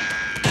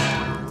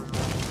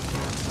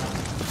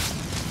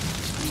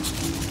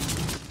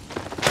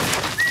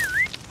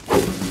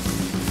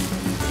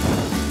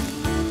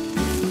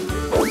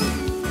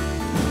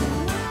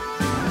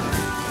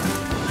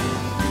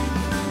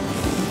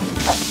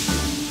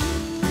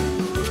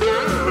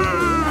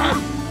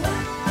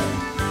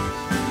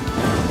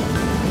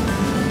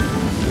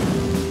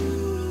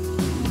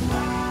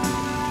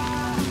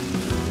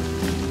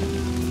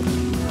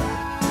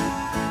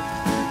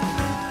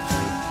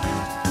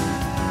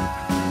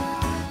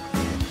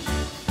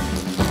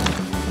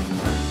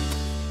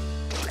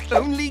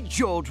 Only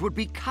George would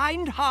be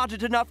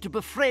kind-hearted enough to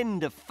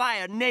befriend a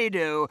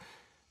Fire-nado.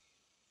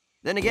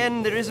 Then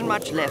again, there isn't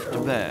much left to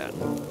burn.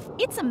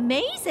 It's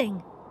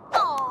amazing.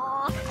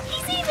 Aw,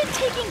 he's even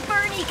taking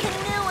Bernie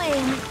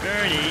canoeing.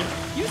 Bernie,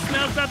 you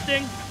smell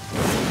something?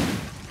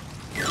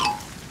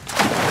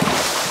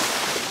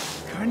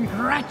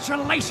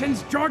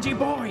 Congratulations, Georgie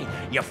boy!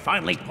 You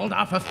finally pulled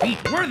off a feat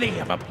worthy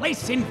of a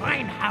place in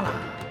Valhalla.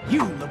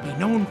 You will be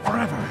known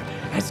forever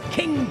as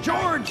King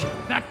George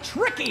the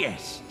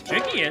Trickiest.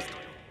 Trickiest?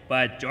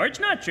 But George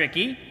not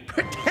tricky.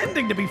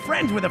 Pretending to be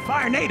friends with a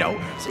Fire-nado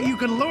so you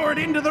can lure it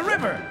into the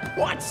river.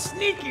 What's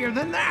sneakier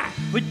than that?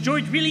 But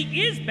George really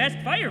is best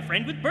fire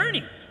friend with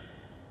Bernie.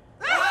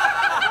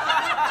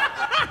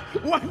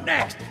 What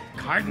next?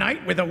 Card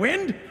night with the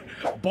wind?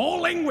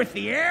 Bowling with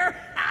the air?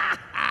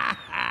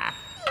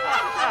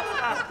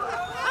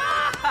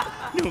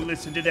 No,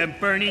 listen to them,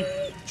 Bernie.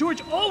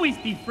 George always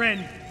be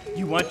friend.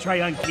 You want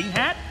try on king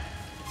hat?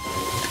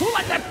 Who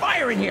let that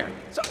fire in here?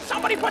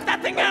 Somebody put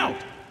that thing out!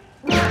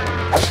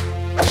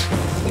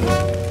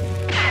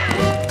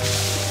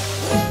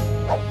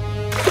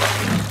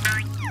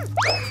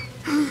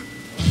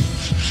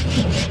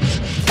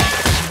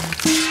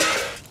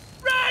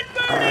 Run,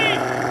 Bernie!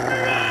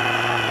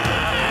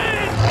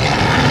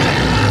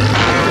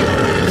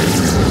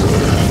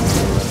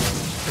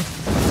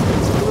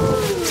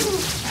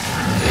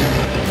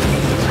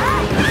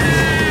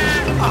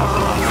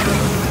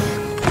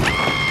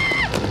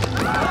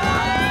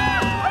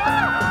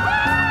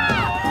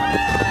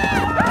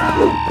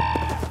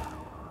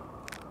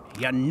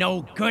 You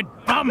no good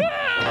bum!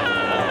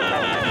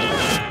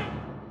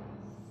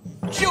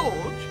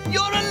 George,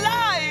 you're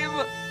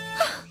alive!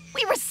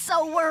 We were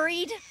so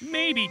worried.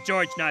 Maybe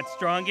George not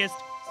strongest,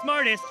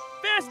 smartest,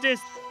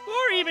 bestest,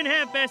 or even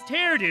have best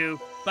hairdo,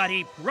 but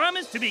he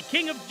promised to be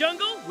king of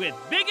jungle with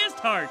biggest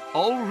heart.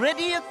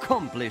 Already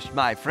accomplished,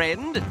 my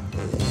friend.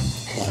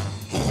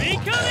 Me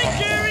coming,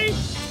 Jerry!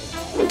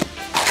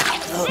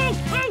 Oh,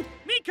 oh!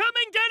 Me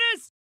coming,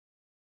 Dennis!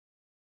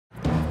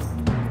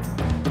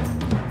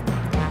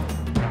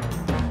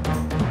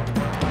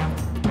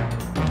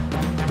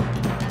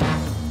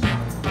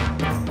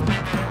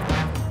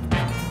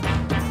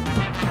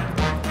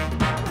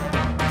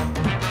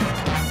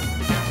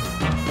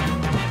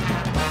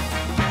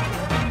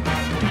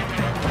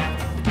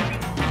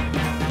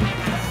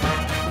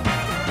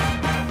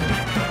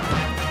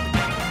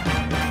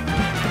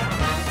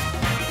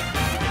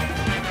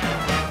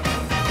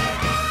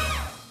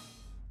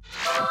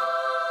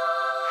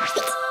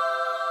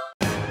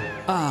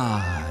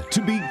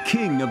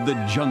 king of the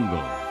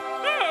jungle.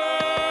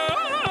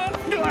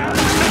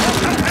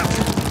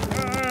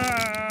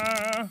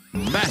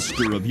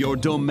 Master of your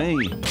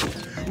domain.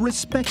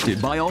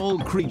 Respected by all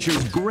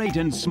creatures great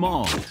and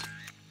small.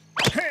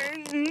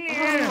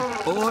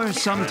 Or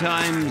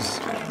sometimes,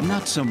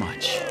 not so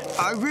much.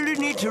 I really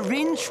need to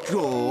rinse,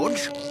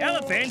 George.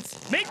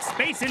 Elephants, make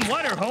space in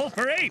water hole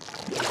for Ape.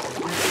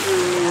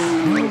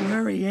 Don't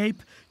worry,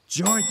 Ape.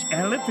 George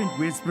Elephant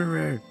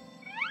Whisperer.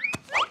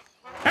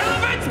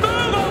 Elephants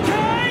move,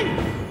 okay?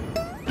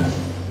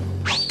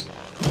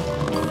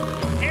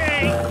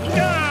 Hey,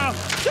 no!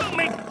 Don't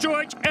make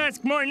George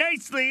ask more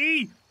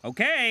nicely.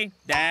 Okay,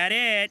 that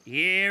it.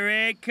 Here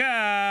it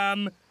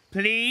come.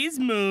 Please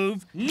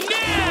move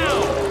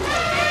now!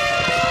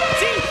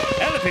 See?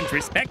 Elephants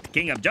respect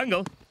King of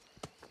Jungle.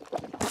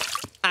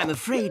 I'm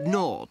afraid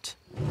not.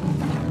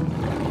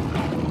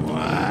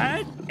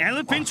 What?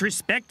 Elephants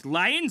respect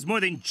lions more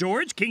than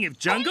George, King of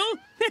Jungle?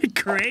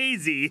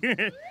 Crazy.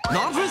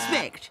 Not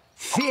respect,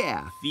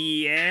 fear.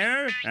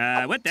 Fear?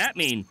 What'd that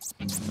mean?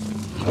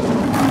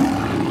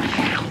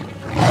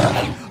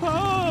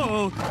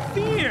 Oh,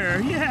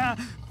 fear, yeah.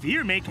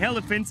 Fear make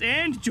elephants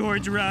and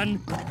George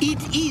run.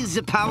 It is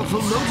a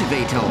powerful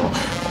motivator.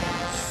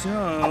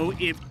 So,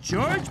 if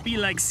George be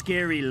like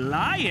scary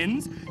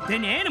lions,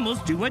 then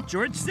animals do what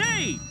George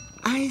say.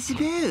 I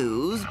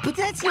suppose, but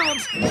that's not...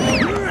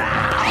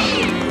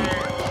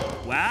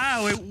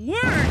 Wow, it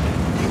worked!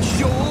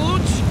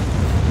 George!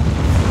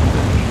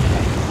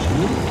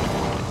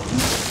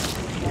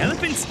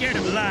 Elephants scared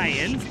of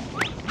lions.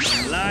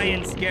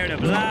 Lions scared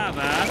of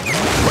lava.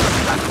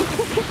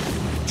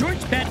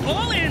 George bet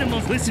all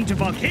animals listen to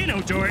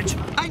Volcano, George.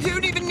 I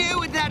don't even know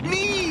what that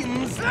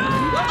means!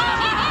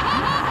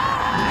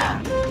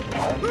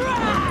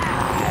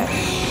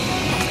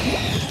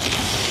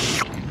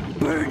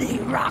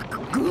 Burning rock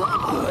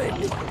good.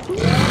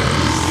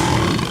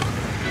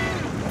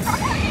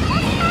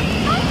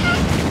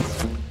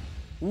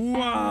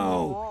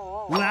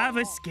 Whoa!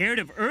 Lava's scared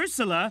of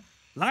Ursula,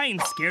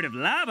 lions scared of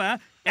lava,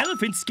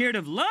 elephants scared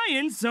of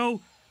lions,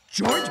 so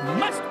George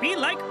must be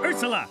like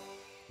Ursula.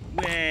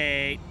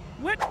 Wait,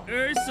 what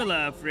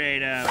Ursula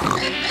afraid of?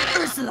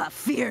 Ursula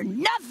fear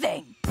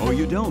nothing. Oh,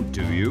 you don't,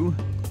 do you?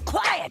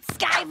 Quiet,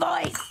 Sky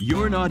Voice.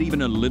 You're not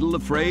even a little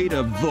afraid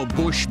of the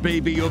bush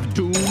baby of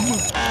doom?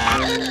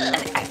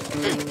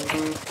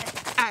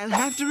 I'll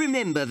have to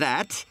remember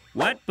that.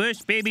 What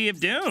bush baby of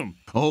doom?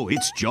 Oh,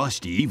 it's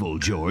just evil,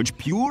 George.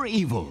 Pure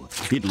evil.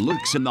 It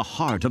lurks in the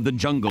heart of the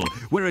jungle,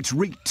 where it's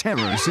wreaked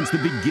terror since the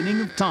beginning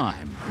of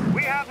time.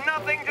 We have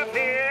nothing to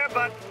fear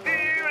but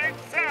fear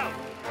itself.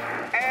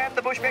 And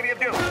the bush baby of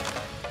doom.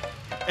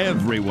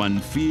 Everyone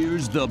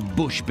fears the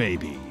bush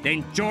baby.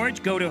 Then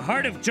George go to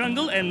Heart of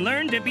Jungle and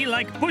learn to be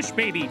like bush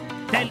baby.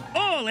 Then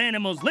all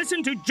animals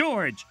listen to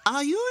George.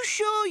 Are you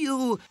sure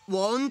you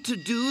want to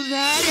do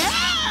that?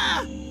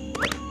 Ah!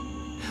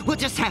 What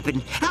just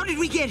happened? How did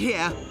we get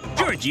here?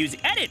 George, use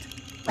edit.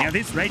 Now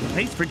this right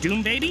place for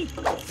Doom Baby?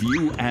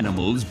 Few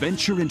animals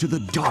venture into the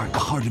dark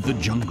heart of the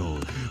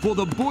jungle, for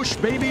the bush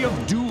baby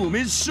of doom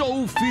is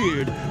so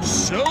feared,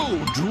 so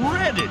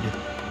dreaded.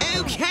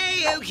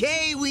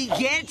 Okay, we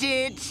get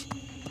it.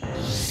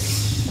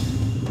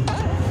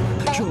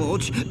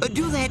 George,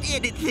 do that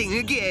edit thing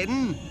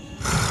again.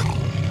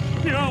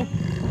 No,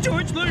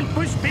 George learned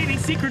bush baby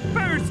secret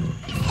first.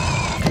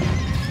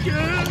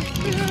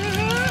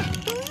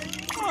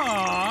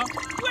 Aw,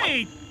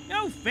 wait,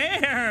 no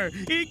fair.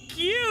 It's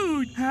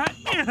cute.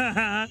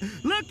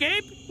 Look,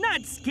 Ape,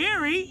 not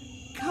scary,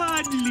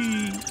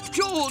 cuddly.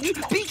 George,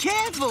 be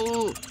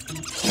careful.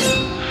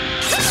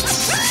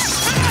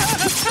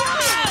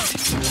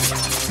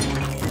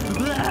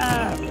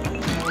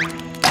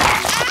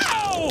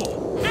 Ow!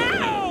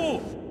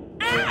 Ow!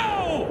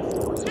 Ow!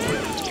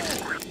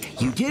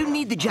 You don't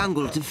need the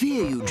jungle to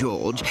fear you,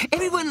 George.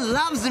 Everyone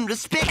loves and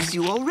respects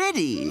you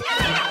already.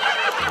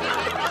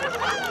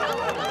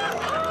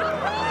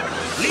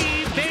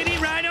 Leave baby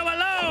rhino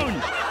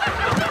alone!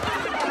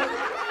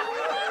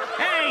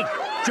 Hey,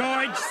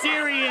 George,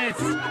 serious!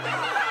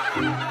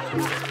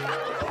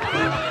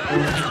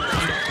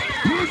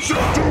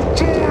 Listen to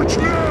George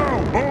now,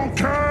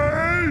 okay?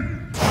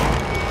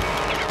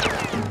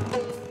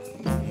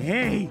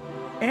 Hey,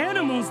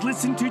 animals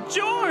listen to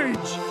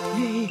George!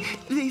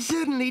 They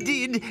certainly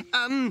did.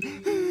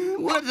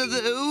 What are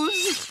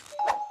those?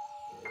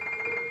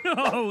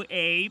 Oh,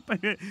 Ape,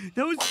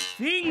 those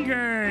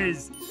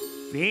fingers!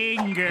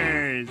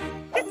 Fingers!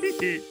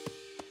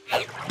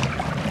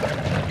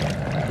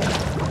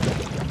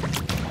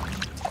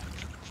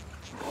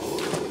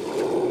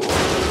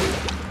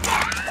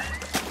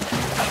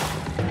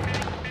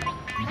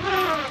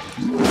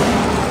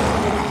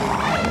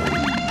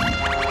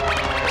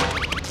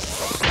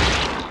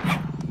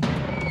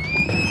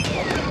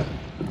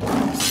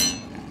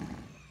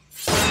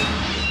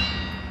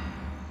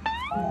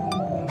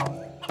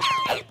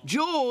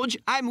 George,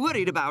 I'm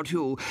worried about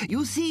you.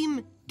 You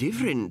seem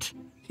different.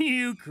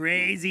 You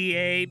crazy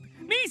ape.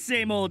 Me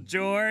same old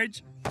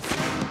George.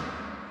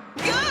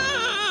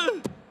 Ah!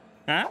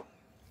 Huh?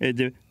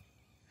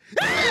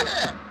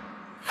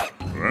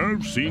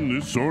 I've seen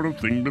this sort of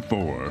thing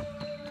before.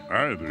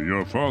 Either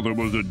your father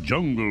was a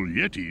jungle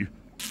yeti,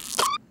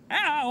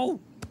 Ow!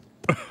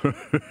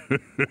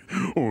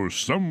 or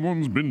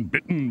someone's been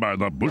bitten by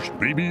the bush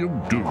baby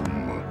of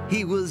doom.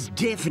 He was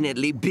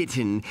definitely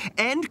bitten,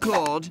 and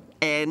clawed,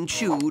 and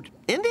chewed,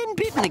 and then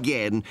bitten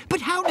again.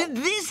 But how did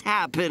this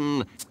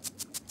happen?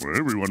 Well,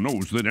 everyone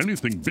knows that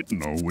anything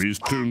bitten always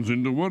turns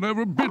into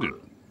whatever bit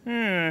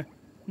it.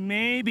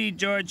 Maybe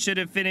George should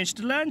have finished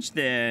lunch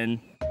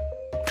then.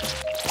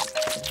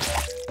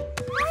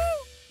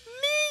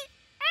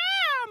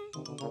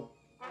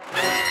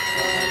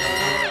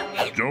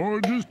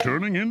 George is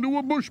turning into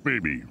a bush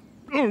baby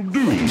of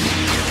doom.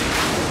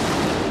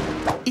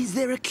 Is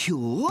there a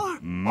cure?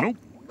 Nope.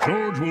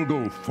 George will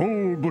go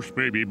full bush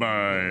baby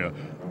by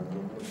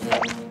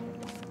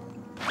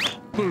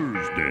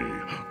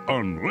Thursday.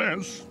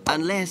 Unless...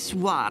 Unless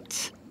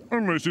what?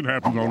 Unless it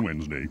happens on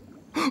Wednesday.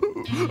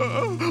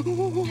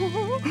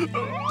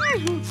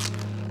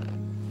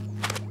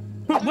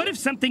 But what if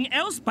something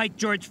else bites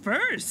George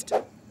first?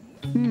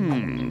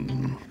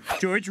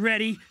 George,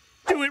 ready?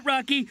 Do it,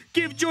 Rocky.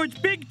 Give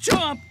George big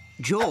chomp.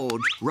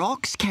 George,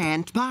 rocks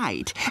can't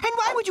bite. And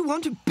why would you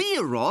want to be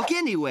a rock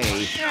anyway?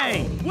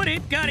 Hey, what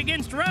Ape got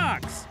against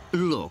rocks?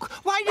 Look,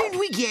 why didn't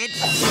we get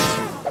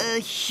a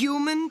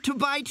human to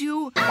bite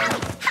you?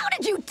 How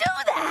did you do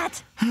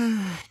that?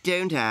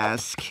 Don't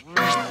ask.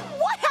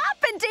 What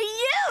happened to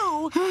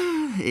you?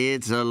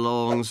 It's a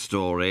long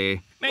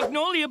story.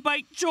 Magnolia,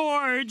 bite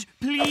George,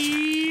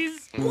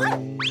 please. What?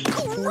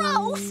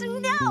 Gross!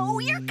 No,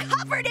 you're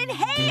covered in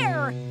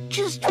hair!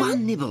 Just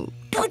one nibble.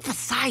 Do it for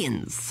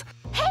science.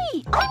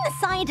 Hey, I'm the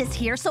scientist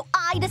here, so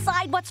I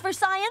decide what's for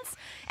science.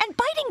 And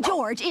biting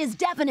George is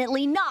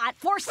definitely not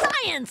for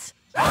science.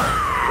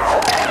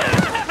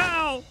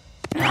 Ow!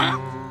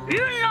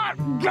 You're not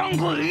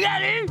Jungle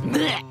Yeti!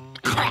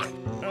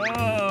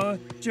 Oh,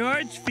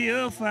 George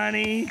feel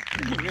funny.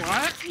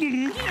 What?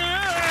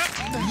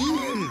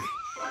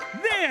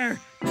 There!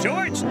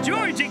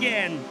 George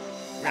again!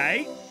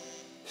 Right?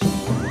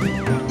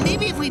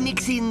 Maybe if we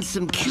mix in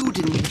some cute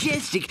and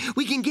majestic,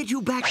 we can get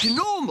you back to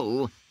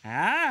normal.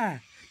 Ah,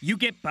 you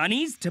get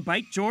bunnies to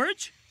bite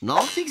George?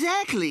 Not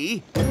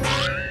exactly.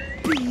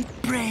 Be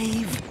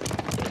brave.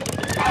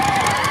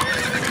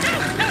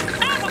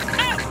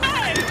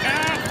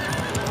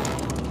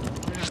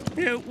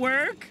 It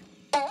work?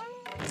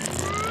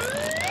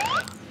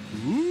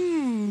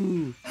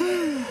 Ooh.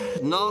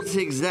 Not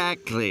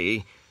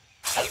exactly.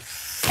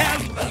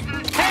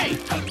 Hey!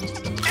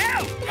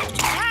 Ow!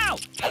 Ow!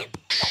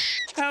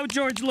 How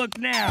George look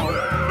now?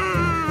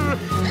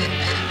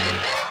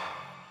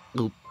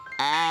 Oop.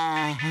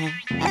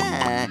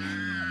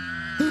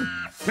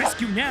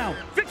 Rescue now!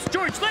 Fix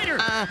George later!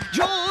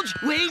 George,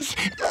 wait!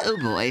 Oh,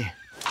 boy.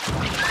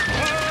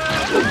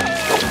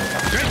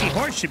 Crazy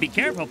horse should be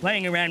careful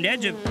playing around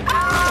edge of...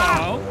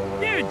 Oh,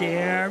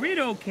 there, it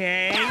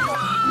okay.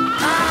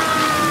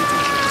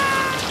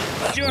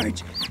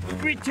 George,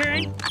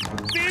 return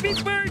baby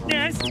bird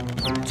nest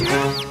 2,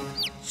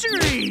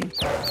 3.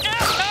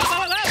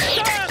 Stop!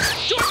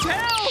 George,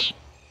 help!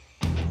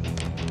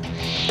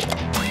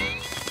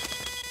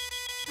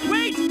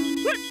 Wait!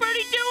 What's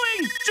Birdie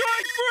doing?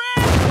 George,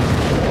 grab!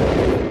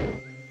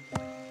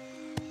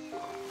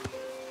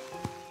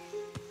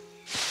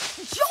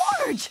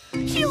 George,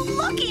 you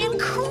look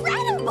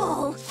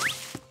incredible!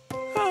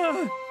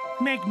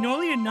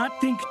 Magnolia not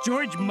think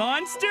George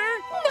monster?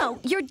 No,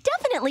 you're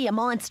definitely a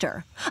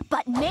monster.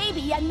 But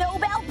maybe a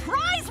Nobel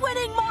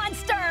Prize-winning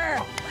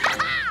monster!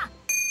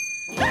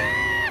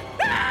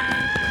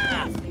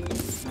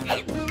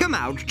 Come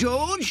out,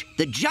 George.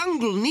 The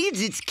jungle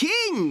needs its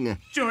king.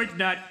 George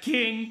not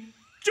king.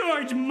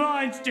 George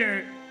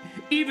monster.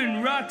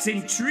 Even rocks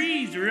and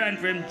trees run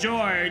from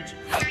George.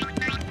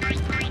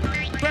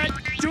 But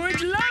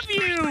George love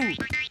you.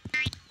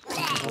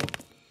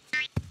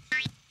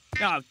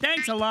 Oh,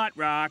 thanks a lot,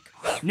 Rock.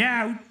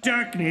 Now,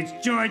 darkness,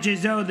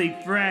 George's only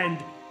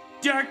friend.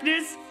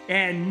 Darkness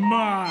and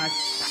Moss.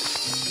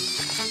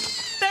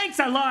 Thanks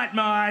a lot,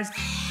 Moss.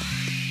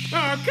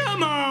 Oh,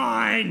 come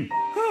on.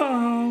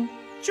 Oh,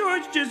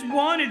 George just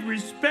wanted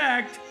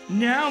respect.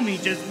 Now me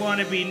just want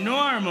to be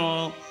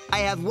normal. I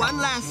have one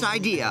last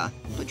idea,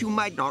 but you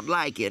might not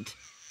like it.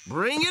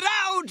 Bring it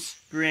out!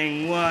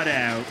 Bring what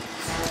out?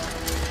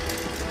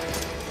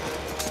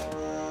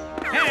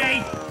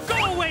 Hey! Go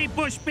away,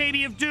 bush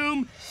baby of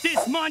doom!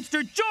 This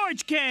monster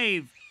George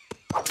cave!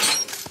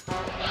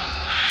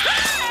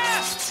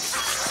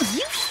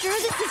 You sure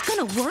this is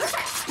gonna work?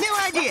 No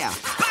idea.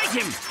 Bite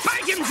him!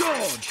 Bite him,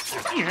 George!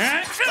 You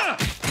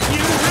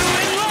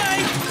ruin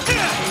life!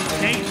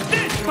 Taste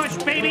this, bush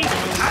baby!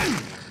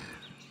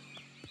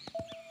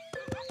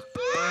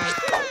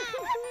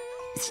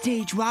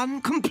 Stage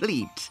 1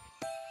 complete.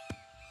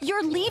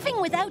 You're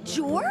leaving without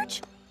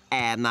George?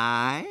 Am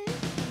I?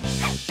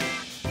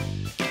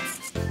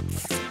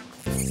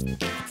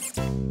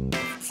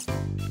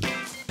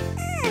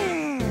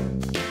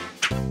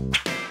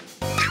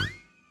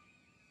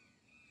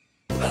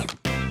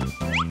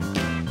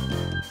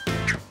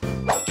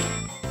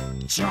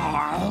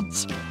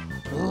 George,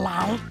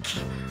 like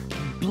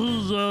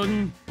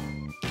being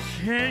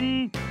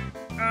king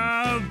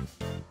of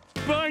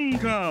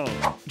bungle.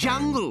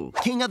 Jungle,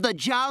 king of the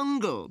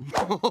jungle.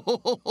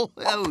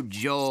 Oh,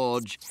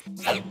 George.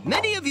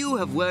 Many of you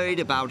have worried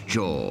about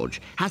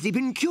George. Has he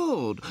been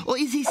cured, or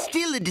is he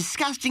still a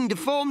disgusting,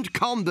 deformed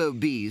combo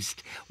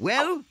beast?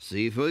 Well,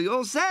 see for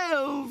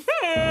yourself.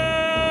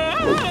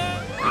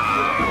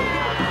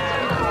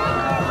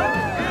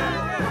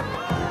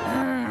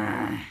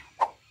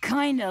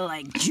 Kinda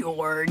like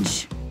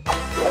George.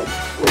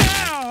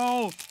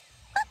 Ow!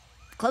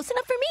 Close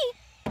enough for me.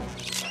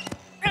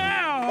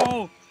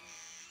 Ow!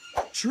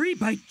 Tree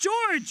bite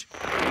George!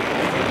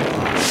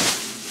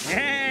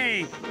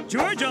 Hey,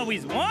 George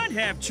always wanted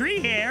to have tree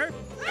hair.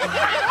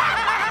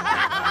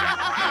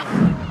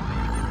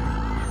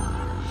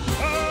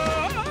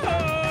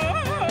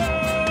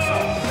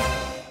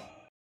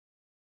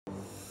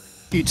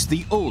 It's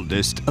the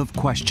oldest of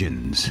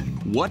questions.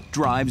 What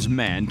drives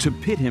man to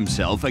pit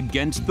himself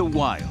against the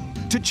wild?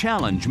 To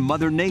challenge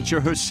Mother Nature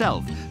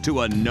herself to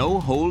a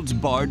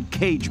no-holds-barred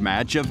cage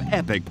match of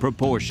epic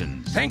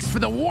proportions. Thanks for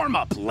the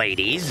warm-up,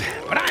 ladies,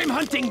 but I'm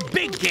hunting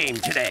big game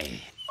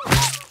today.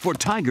 For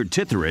Tiger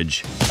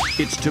Titheridge,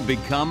 it's to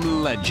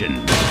become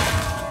legend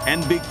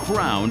and be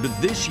crowned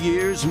this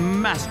year's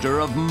master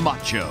of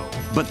macho.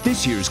 But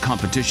this year's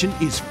competition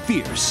is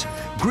fierce.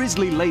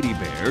 Grizzly Lady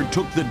Bear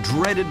took the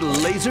dreaded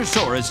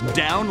Lasersaurus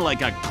down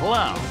like a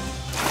clown.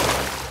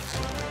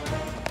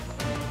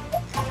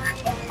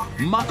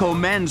 Mako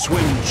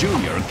Manswim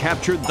Jr.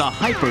 captured the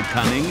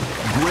hyper-cunning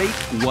Great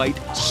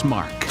White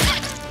Smark.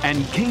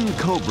 And King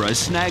Cobra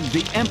snagged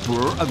the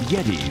Emperor of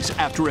Yetis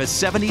after a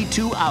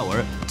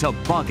 72-hour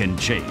toboggan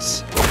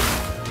chase.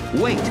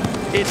 Wait,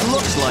 it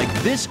looks like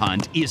this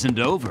hunt isn't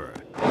over.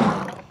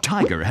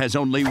 Tiger has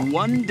only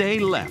 1 day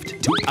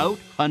left to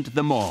out-hunt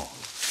them all.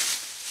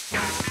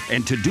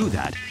 And to do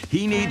that,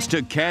 he needs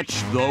to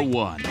catch the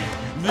one,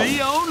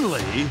 the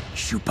only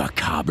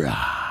Chupacabra.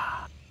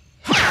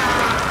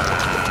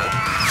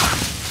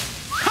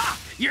 Ha!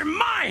 You're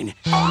mine!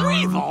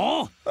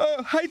 Weevil!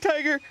 Hi,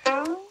 Tiger.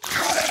 I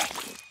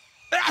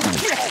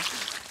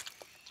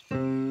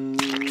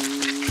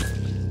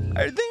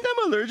think I'm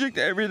allergic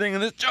to everything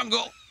in this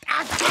jungle.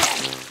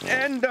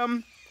 And,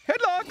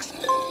 headlocks.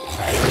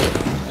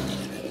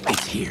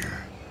 It's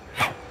here.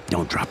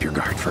 Don't drop your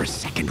guard for a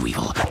second,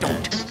 Weevil.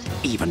 Don't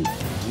even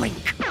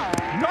blink.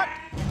 Not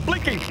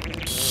blinking.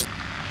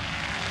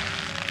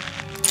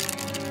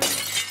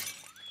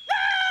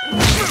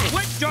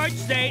 What's George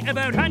say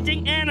about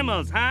hunting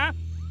animals, huh?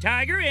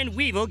 Tiger and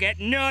Weevil get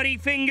naughty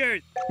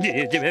fingers.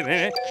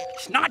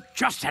 It's not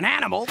just an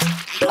animal.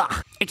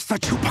 It's the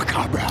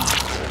Chupacabra.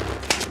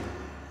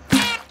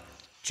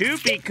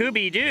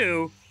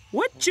 Choopy-cooby-doo?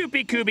 What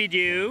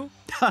choopy-cooby-doo?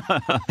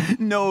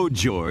 No,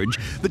 George,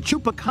 the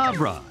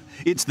Chupacabra.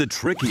 It's the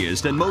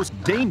trickiest and most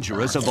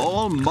dangerous of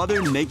all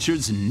Mother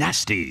Nature's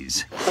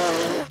nasties.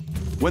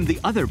 When the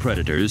other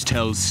predators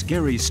tell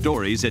scary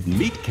stories at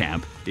meat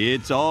camp,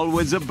 it's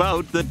always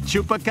about the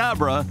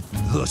Chupacabra.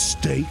 The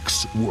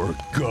steaks were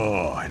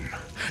gone.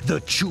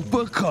 The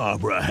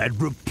Chupacabra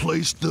had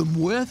replaced them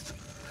with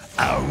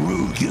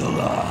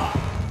arugula.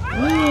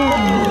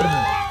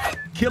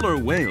 Killer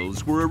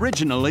whales were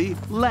originally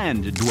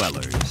land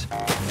dwellers.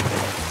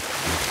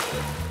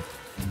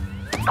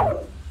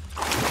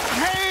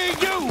 Hey,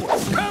 you!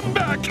 Come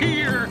back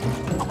here!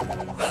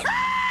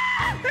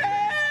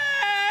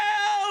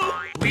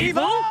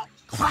 Weevil?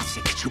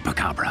 Classic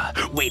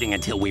Chupacabra, waiting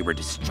until we were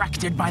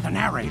distracted by the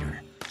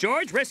narrator.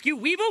 George, rescue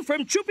Weevil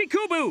from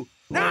Choopy-Kubu.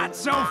 Not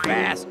so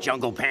fast,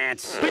 Jungle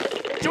Pants.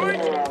 But George,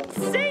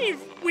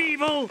 save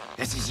Weevil.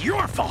 This is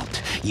your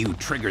fault. You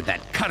triggered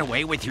that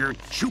cutaway with your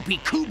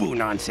Choopy-Kubu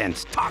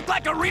nonsense. Talk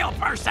like a real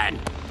person.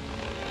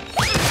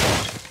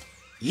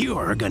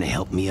 You're gonna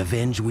help me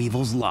avenge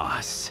Weevil's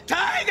loss.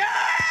 Tiger!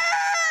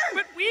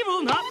 But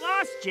Weevil not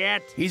lost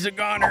yet. He's a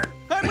goner.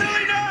 I'm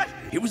really not!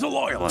 He was a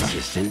loyal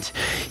assistant.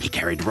 He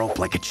carried rope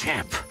like a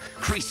champ,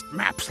 creased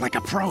maps like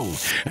a pro,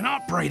 and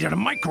operated a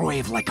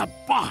microwave like a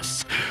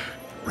boss.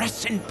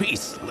 Rest in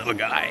peace, little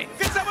guy.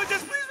 Can someone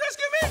just please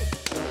rescue me?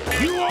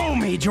 You owe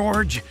me,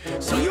 George.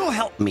 So you'll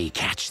help me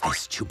catch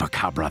this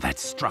Chupacabra that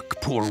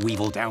struck poor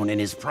Weevil down in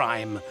his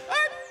prime.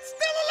 I'm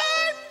still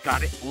alive!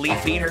 Got it,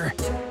 leaf eater?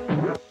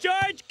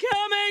 George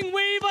coming,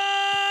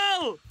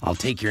 Weevil! I'll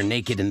take your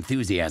naked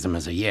enthusiasm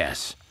as a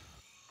yes.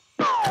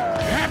 You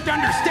have to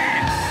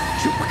understand,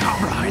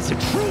 Chupacabra is a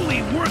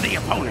truly worthy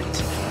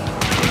opponent.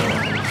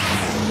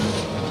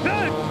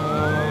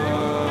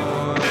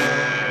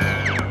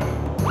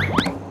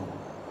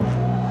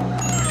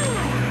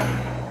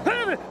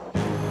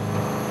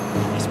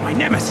 He's my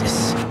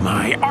nemesis,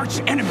 my arch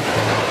enemy,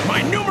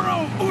 my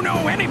numero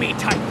uno enemy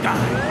type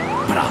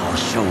guy. But I'll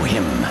show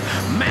him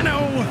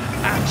Mano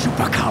a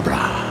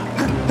Chupacabra.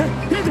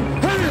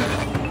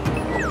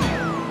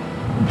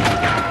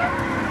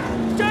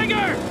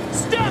 Tiger!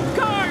 Stop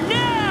car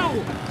now!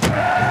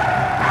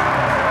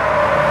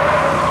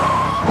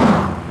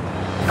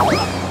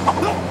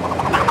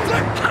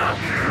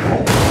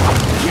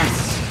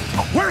 Yes!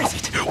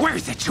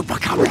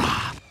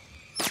 chupacabra.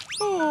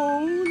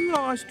 Oh,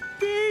 lost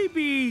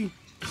baby.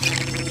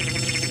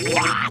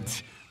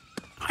 What?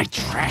 I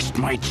trashed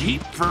my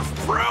Jeep for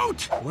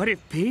fruit? What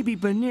if baby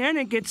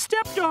banana gets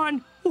stepped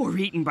on, or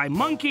eaten by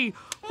monkey,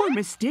 or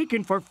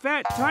mistaken for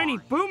fat, tiny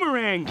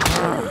boomerang?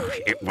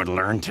 It would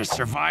learn to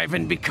survive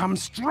and become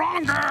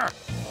stronger.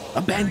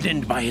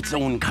 Abandoned by its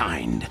own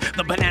kind,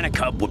 the banana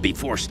cub would be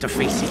forced to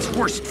face its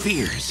worst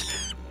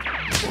fears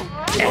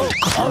and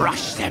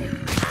crush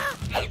them.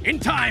 In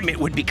time, it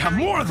would become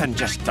more than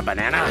just a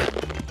banana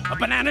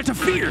to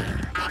fear,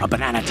 a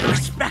banana to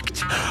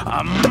respect,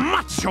 a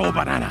macho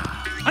banana,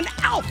 an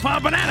alpha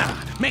banana,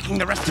 making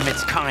the rest of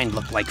its kind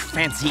look like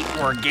fancy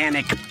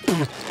organic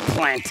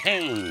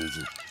plantains.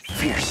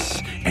 Fierce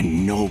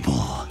and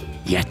noble,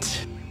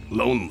 yet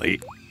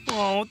lonely.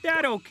 Oh,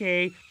 that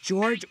okay.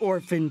 George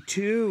orphaned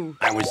too.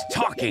 I was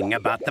talking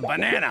about the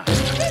banana.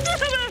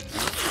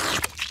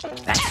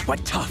 That's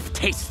what tough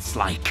tastes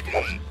like.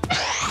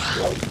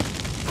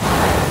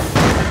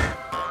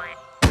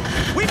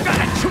 We've got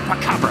a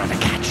chupacabra to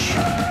catch.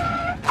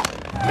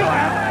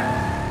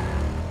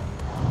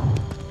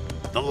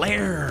 The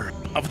lair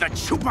of the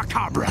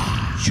chupacabra.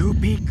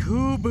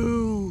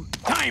 Choopy-Kubu.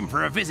 Time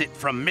for a visit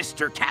from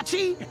Mr.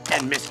 Catchy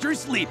and Mr.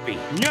 Sleepy.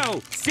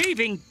 No,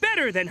 saving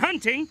better than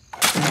hunting.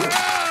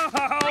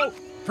 Oh!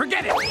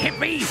 Forget it,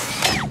 hippie.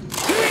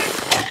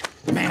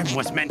 Man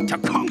was meant to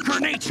conquer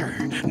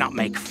nature, not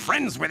make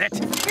friends with it.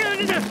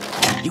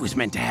 He was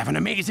meant to have an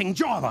amazing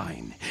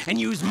jawline and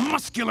use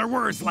muscular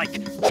words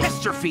like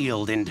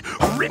Chesterfield and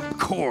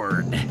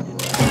ripcord.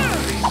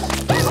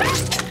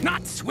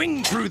 Not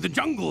swing through the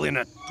jungle in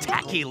a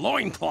tacky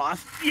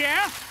loincloth.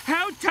 Yeah?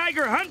 How'd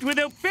tiger hunt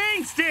without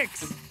bang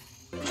sticks?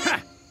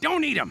 Ha!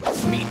 Don't eat them.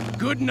 Meet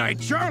Goodnight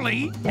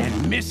Charlie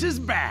and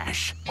Mrs.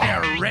 Bash.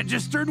 They're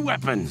registered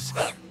weapons.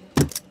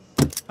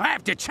 I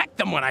have to check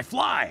them when I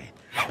fly.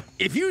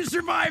 If you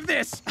survive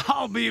this,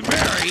 I'll be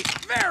very,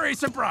 very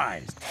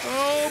surprised.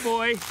 Oh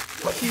boy.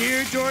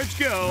 Here George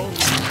go.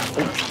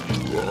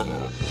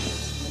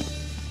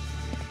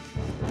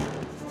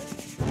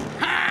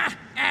 Ha!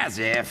 As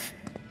if.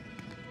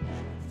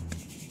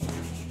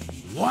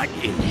 What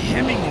in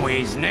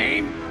Hemingway's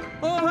name?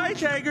 Oh, hi,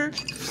 Tiger.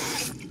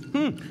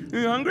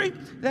 You hungry?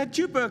 That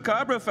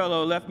chupacabra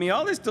fellow left me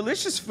all this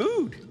delicious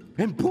food.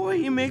 And boy,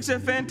 he makes a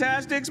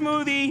fantastic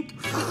smoothie.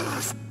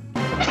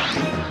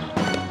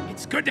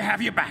 It's good to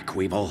have you back,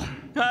 Weeble.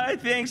 Hi,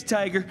 thanks,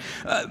 Tiger.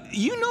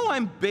 You know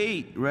I'm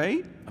bait,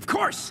 right? Of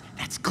course.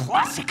 That's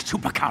classic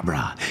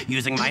chupacabra,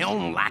 using my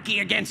own lackey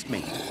against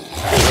me.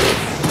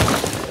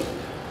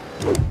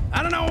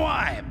 I don't know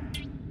why,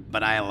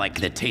 but I like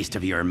the taste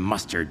of your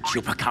mustard,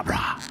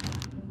 chupacabra.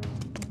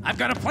 I've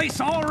got a place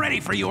all ready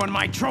for you on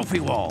my trophy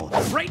wall,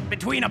 right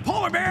between a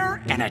polar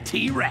bear and a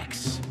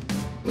T-Rex.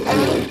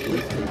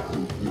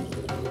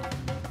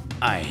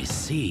 I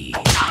see.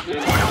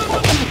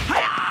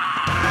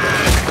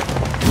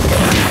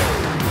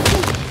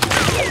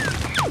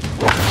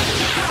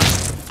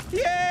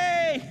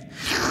 Yay!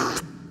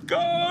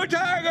 Go,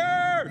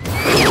 Tiger!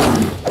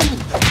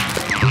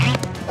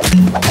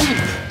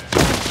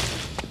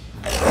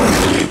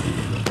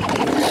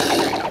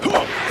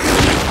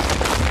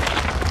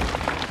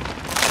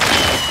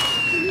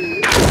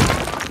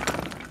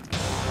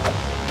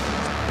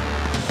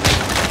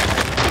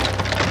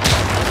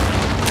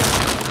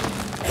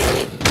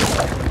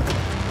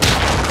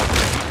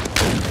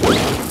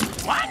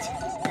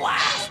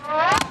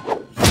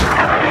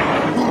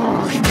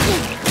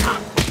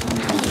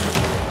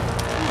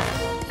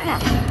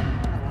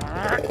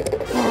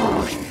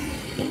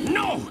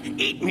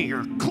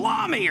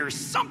 Or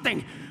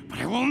something, but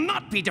I will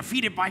not be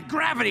defeated by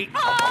gravity.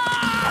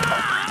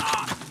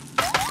 Ah!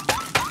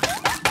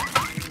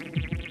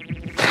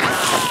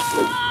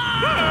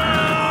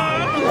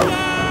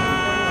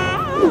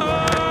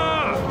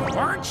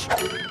 George,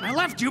 I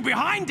left you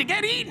behind to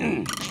get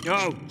eaten.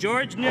 No,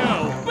 George,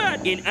 no.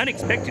 But in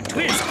unexpected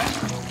twist,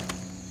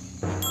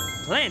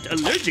 plant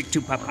allergic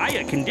to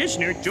papaya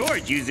conditioner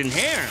George using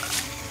hair.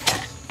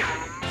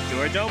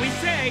 George always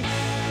say,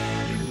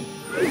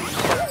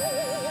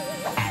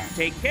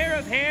 take care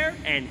of hair,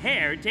 and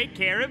hair take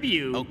care of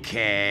you.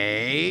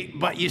 Okay,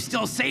 but you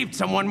still saved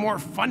someone more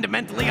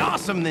fundamentally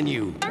awesome than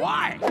you.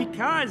 Why?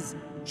 Because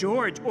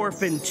George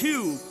orphaned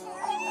too.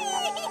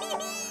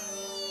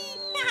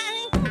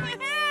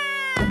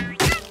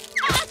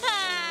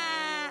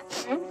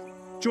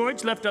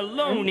 George left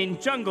alone in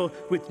jungle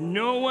with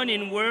no one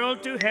in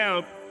world to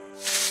help.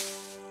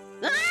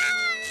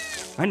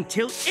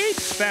 Until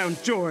apes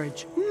found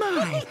George.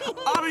 My,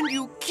 aren't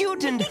you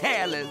cute and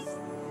hairless?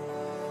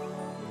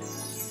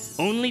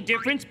 Only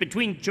difference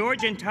between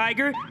George and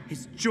Tiger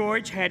is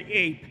George had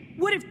ape.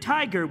 What if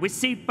Tiger was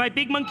saved by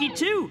Big Monkey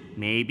too?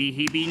 Maybe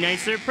he'd be a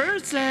nicer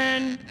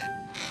person.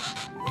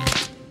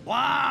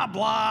 Blah,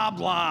 blah,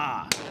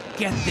 blah.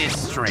 Get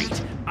this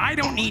straight. I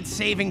don't need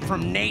saving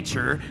from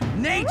nature.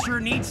 Nature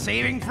needs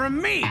saving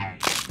from me.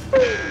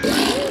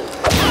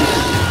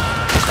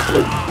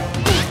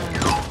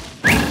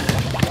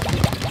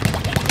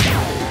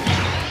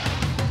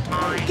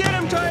 Get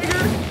him,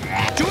 Tiger!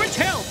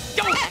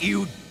 Don't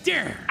you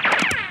dare!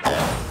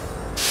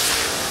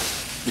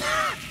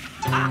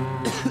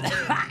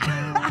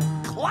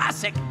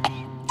 Classic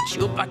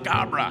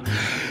chupacabra.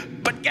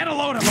 But get a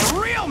load of a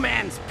real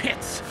man's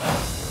pits.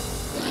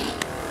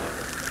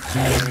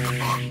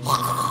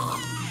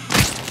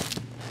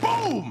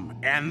 Boom!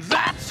 And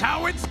that's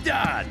how it's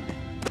done.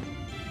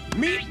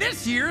 Meet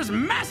this year's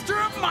Master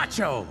of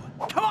Macho.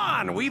 Come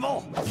on,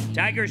 Weevil.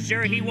 Tiger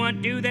sure he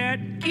won't do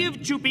that? Give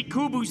Choopy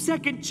Kubu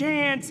second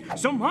chance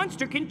so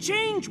Monster can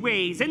change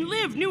ways and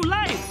live new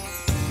life.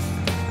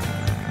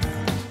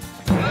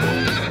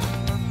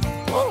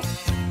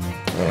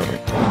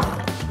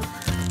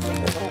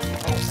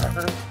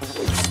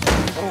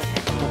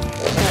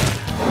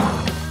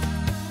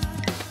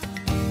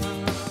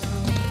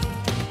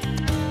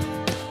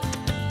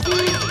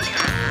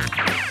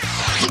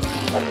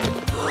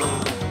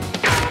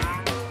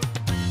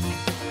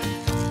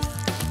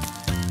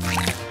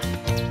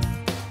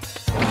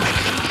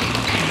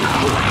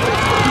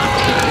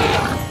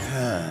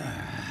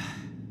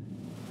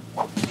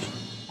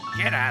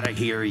 Get out of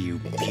here, you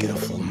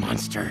beautiful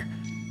monster.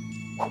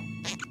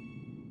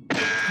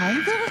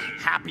 Tiger?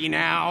 Happy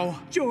now?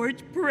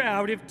 George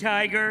proud of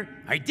Tiger.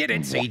 I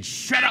didn't say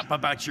shut up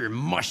about your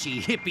mushy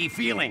hippie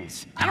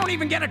feelings. I don't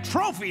even get a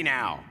trophy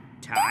now.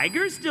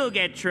 Tiger still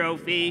get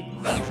trophy.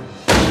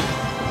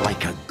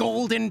 Like a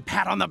golden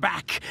pat on the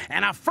back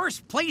and a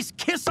first place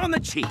kiss on the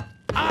cheek.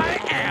 I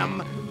am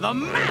the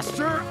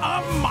Master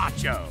of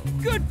Macho.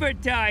 Good for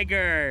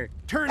Tiger.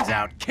 Turns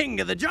out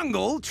King of the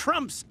Jungle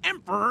trumps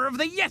Emperor of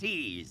the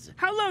Yetis.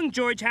 How long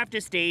George have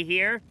to stay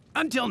here?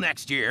 Until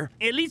next year.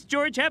 At least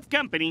George have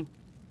company.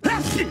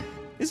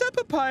 Is that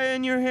papaya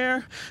in your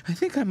hair? I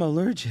think I'm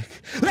allergic.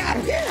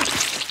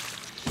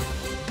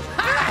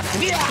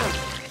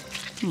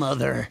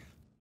 Mother.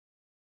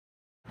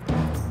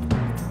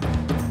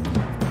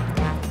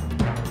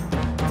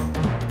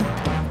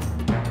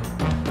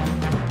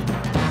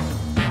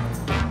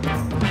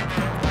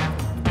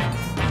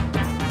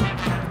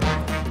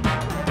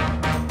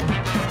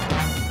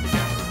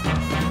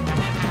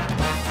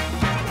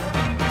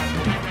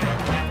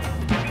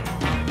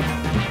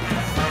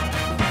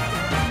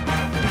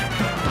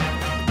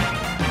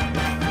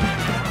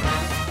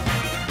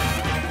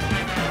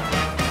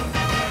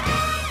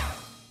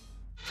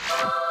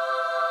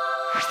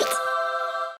 You